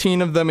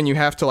 15 of them, and you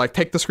have to like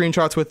take the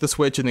screenshots with the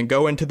Switch, and then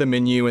go into the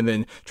menu, and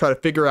then try to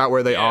figure out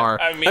where they are.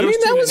 I mean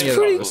that was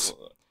pretty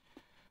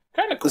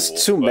kind of cool.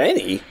 It's too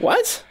many.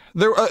 What?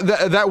 There,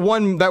 that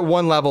one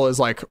level is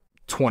like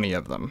 20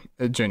 of them.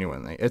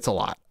 Genuinely, it's a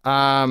lot.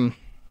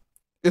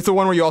 It's the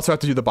one where you also have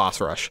to do the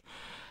boss rush.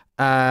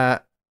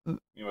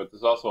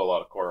 There's also a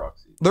lot of Korok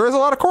seeds. There is a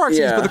lot of Korok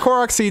seeds, but the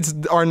Korok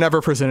seeds are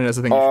never presented as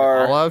a thing you should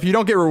get all of. You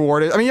don't get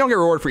rewarded. I mean, you don't get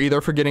rewarded for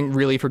either for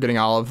getting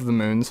all of the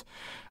moons.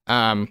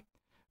 But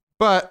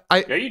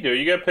yeah, you do.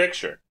 You get a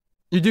picture.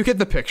 You do get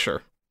the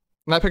picture.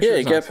 And that picture. Yeah, is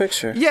you nice. get a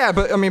picture. Yeah,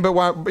 but I mean,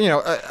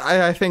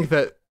 I think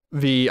that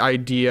the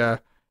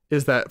idea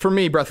is that for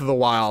me, Breath of the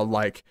Wild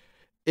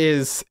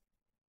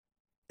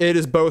it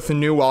is both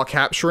new while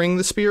capturing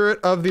the spirit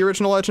of the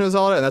original Legend of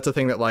Zelda, and that's a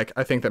thing that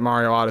I think that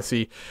Mario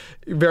Odyssey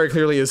very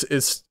clearly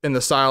is in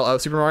the style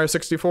of Super Mario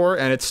 64,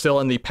 and it's still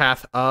in the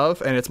path of,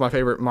 and it's my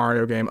favorite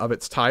Mario game of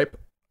its type.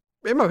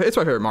 It's my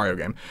favorite Mario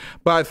game,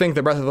 but I think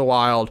that Breath of the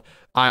Wild,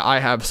 I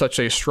have such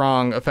a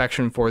strong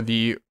affection for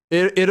it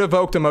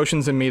evoked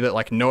emotions in me that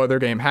like no other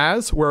game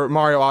has, where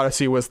Mario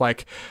Odyssey was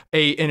like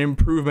an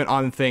improvement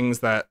on things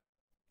that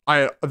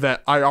I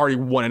already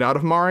wanted out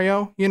of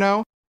Mario, you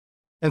know?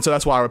 And so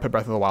that's why I would put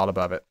Breath of the Wild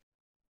above it.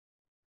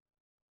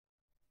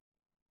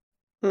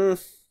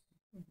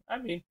 I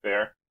mean,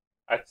 fair.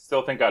 I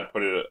still think I'd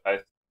put it. I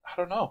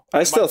don't know.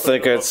 I still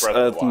think it's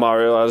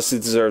Mario Odyssey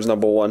deserves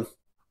number 1.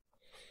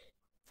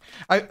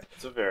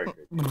 It's a very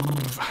good game.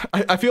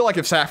 I feel like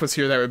if Saf was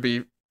here, that would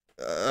be.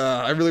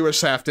 I really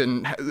wish Saf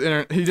didn't.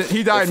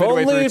 He died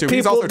midway through too.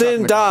 If only people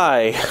didn't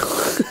die.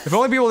 If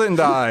only people didn't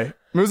die.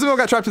 Muzumo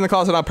got trapped in the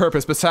closet on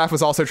purpose, but Saf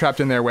was also trapped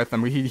in there with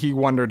him. He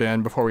wandered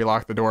in before we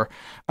locked the door.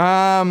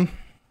 I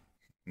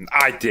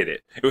did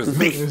it. It was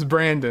me. It was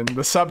Brandon,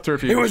 the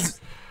subterfuge.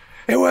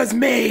 It was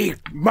me,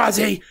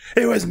 Muzzy.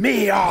 It was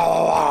me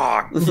all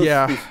along.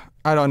 Yeah,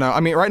 I don't know. I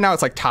mean, right now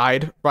it's like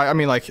tied. Right? I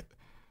mean, like,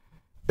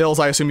 Ills,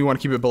 I assume you want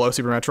to keep it below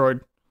Super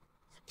Metroid.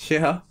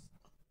 Yeah.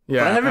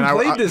 Yeah. But I haven't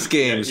played this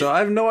game, so I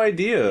have no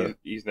idea.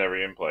 He's never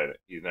even played it.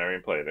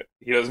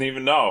 He doesn't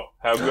even know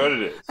how good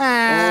it is. Oh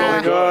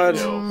my god.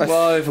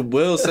 Well, if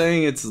Will's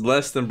saying it's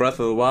less than Breath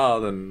of the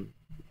Wild, then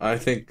I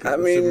think Super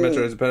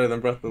Metroid is better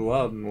than Breath of the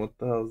Wild, and what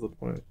the hell is the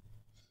point?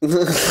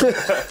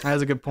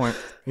 That's a good point.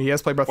 He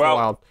has played Breath of the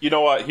Wild. You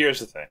know what? Here's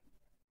the thing.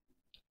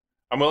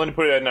 I'm willing to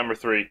put it at number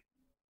 3.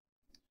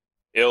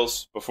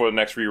 Ills, before the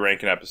next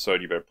re-ranking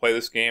episode, you better play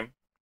this game.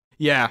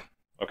 Yeah.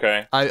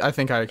 Okay? I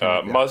think I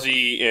can. Yeah.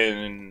 Muzzy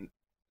and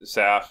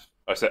Saf,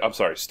 I'm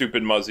sorry,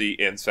 Stupid Muzzy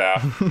and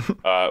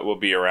Saf will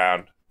be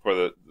around for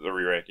the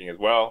re-ranking as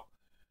well.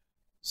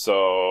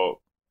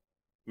 So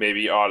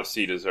maybe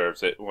Odyssey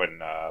deserves it when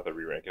the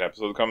re-ranking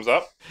episode comes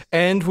up.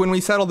 And when we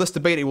settle this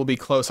debate, it will be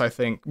close, I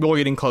think. We're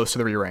getting close to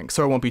the re-rank,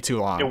 so it won't be too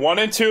long. And 1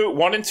 and 2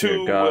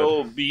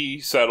 will be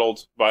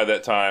settled by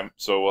that time,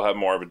 so we'll have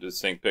more of a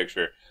distinct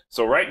picture.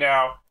 So right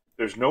now,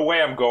 there's no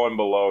way I'm going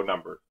below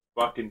number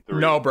fucking 3.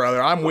 No,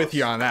 brother, I'm with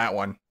you on that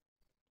one.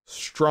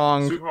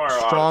 Strong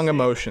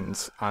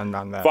emotions on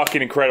that.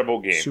 Fucking incredible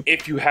game.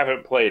 If you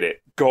haven't played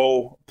it,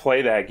 go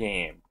play that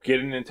game. Get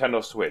a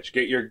Nintendo Switch.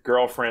 Get your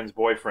girlfriend's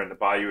boyfriend to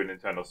buy you a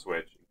Nintendo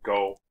Switch.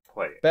 Go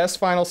play it. Best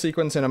final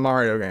sequence in a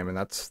Mario game, and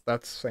that's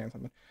saying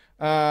something.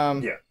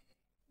 Yeah.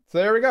 So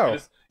there we go.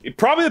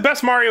 Probably the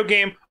best Mario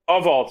game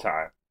of all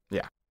time.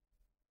 Yeah.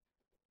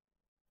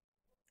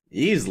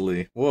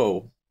 Easily.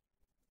 Whoa.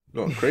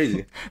 Going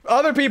crazy.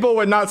 Other people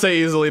would not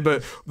say easily,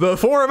 but the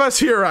four of us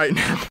here right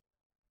now.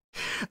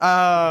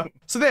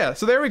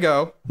 So there we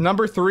go.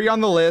 Number 3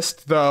 on the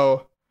list,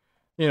 though,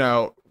 you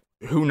know,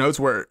 who knows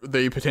where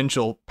the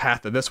potential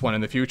path of this one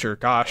in the future.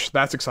 Gosh,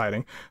 that's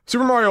exciting.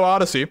 Super Mario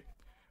Odyssey.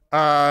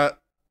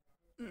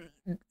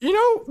 You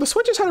know, the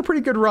Switch has had a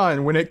pretty good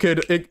run when it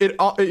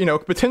you know,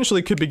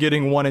 potentially could be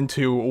getting 1 and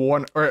 2,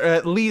 one or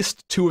at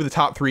least 2 of the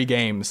top 3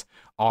 games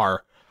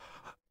are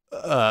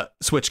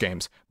Switch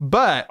games.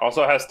 But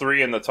also has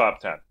 3 in the top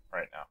 10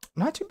 right now.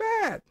 Not too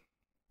bad.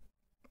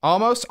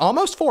 Almost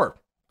 4.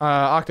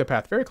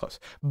 Octopath, very close.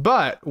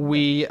 But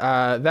we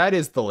that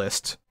is the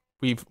list.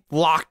 We've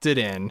locked it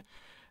in.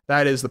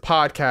 That is the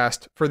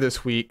podcast for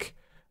this week.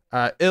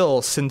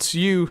 Ill, since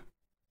you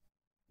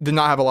did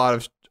not have a lot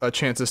of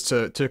chances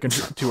to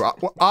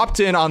opt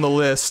in on the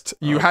list,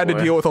 you had to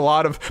deal with a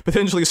lot of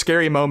potentially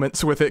scary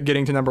moments with it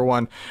getting to number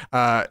 1.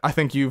 I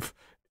think you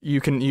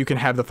can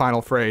have the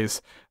final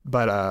phrase.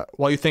 But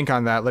while you think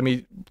on that, let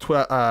me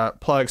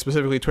plug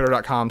specifically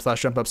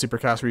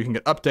twitter.com/jumpupsupercast, where you can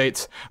get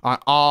updates on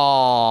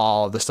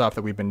all the stuff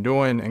that we've been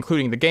doing,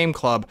 including the Game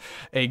Club,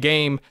 a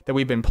game that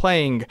we've been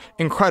playing,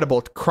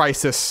 Incredible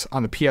Crisis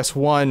on the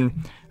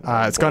PS1.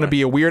 It's going to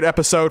be a weird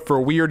episode for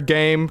a weird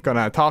game. Going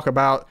to talk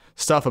about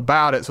stuff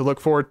about it, so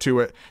look forward to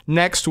it.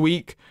 Next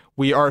week,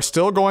 we are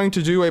still going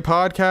to do a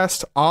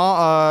podcast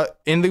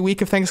in the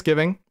week of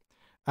Thanksgiving.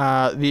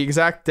 The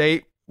exact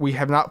date we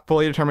have not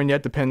fully determined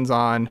yet, depends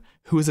on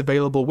who is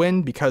available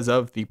when because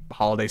of the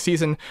holiday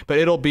season, but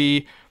it'll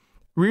be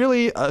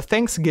really a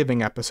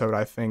Thanksgiving episode,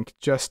 I think.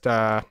 Just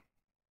a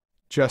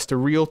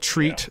real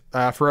treat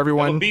for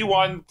everyone. It'll be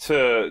one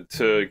to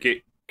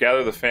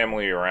gather the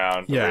family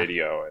around the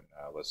radio and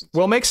listen to.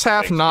 We'll make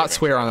Saf not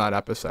swear on that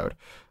episode,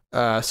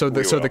 so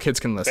the kids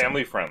can listen.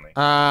 Family friendly.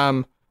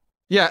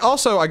 Yeah,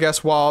 also, I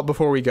guess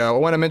before we go, I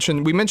want to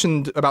mention, we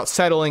mentioned about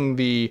settling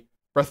the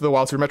Breath of the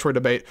Wild Super Metroid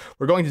debate.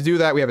 We're going to do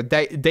that. We have a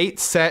date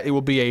set. It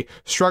will be a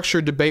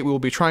structured debate. We will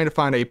be trying to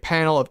find a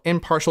panel of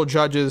impartial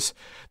judges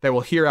that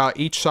will hear out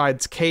each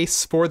side's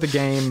case for the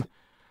game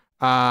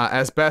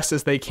as best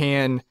as they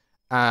can.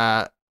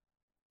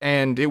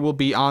 And it will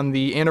be on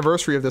the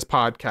anniversary of this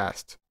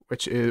podcast,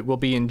 which will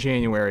be in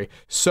January.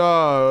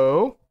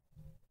 So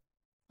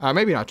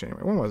maybe not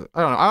January. When was it?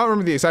 I don't know. I don't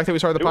remember the exact day we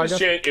started the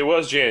podcast. It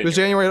was January. It was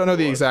January. I don't know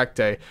the exact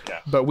day. Yeah.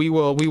 But we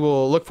will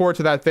look forward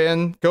to that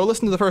then. Go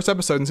listen to the first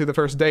episode and see the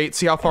first date.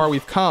 See how far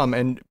we've come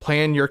and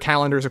plan your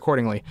calendars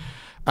accordingly.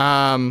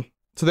 So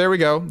there we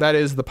go. That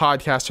is the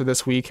podcast for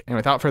this week. And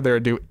without further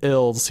ado,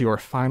 Ills, your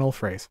final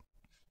phrase.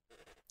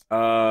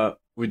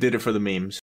 We did it for the memes.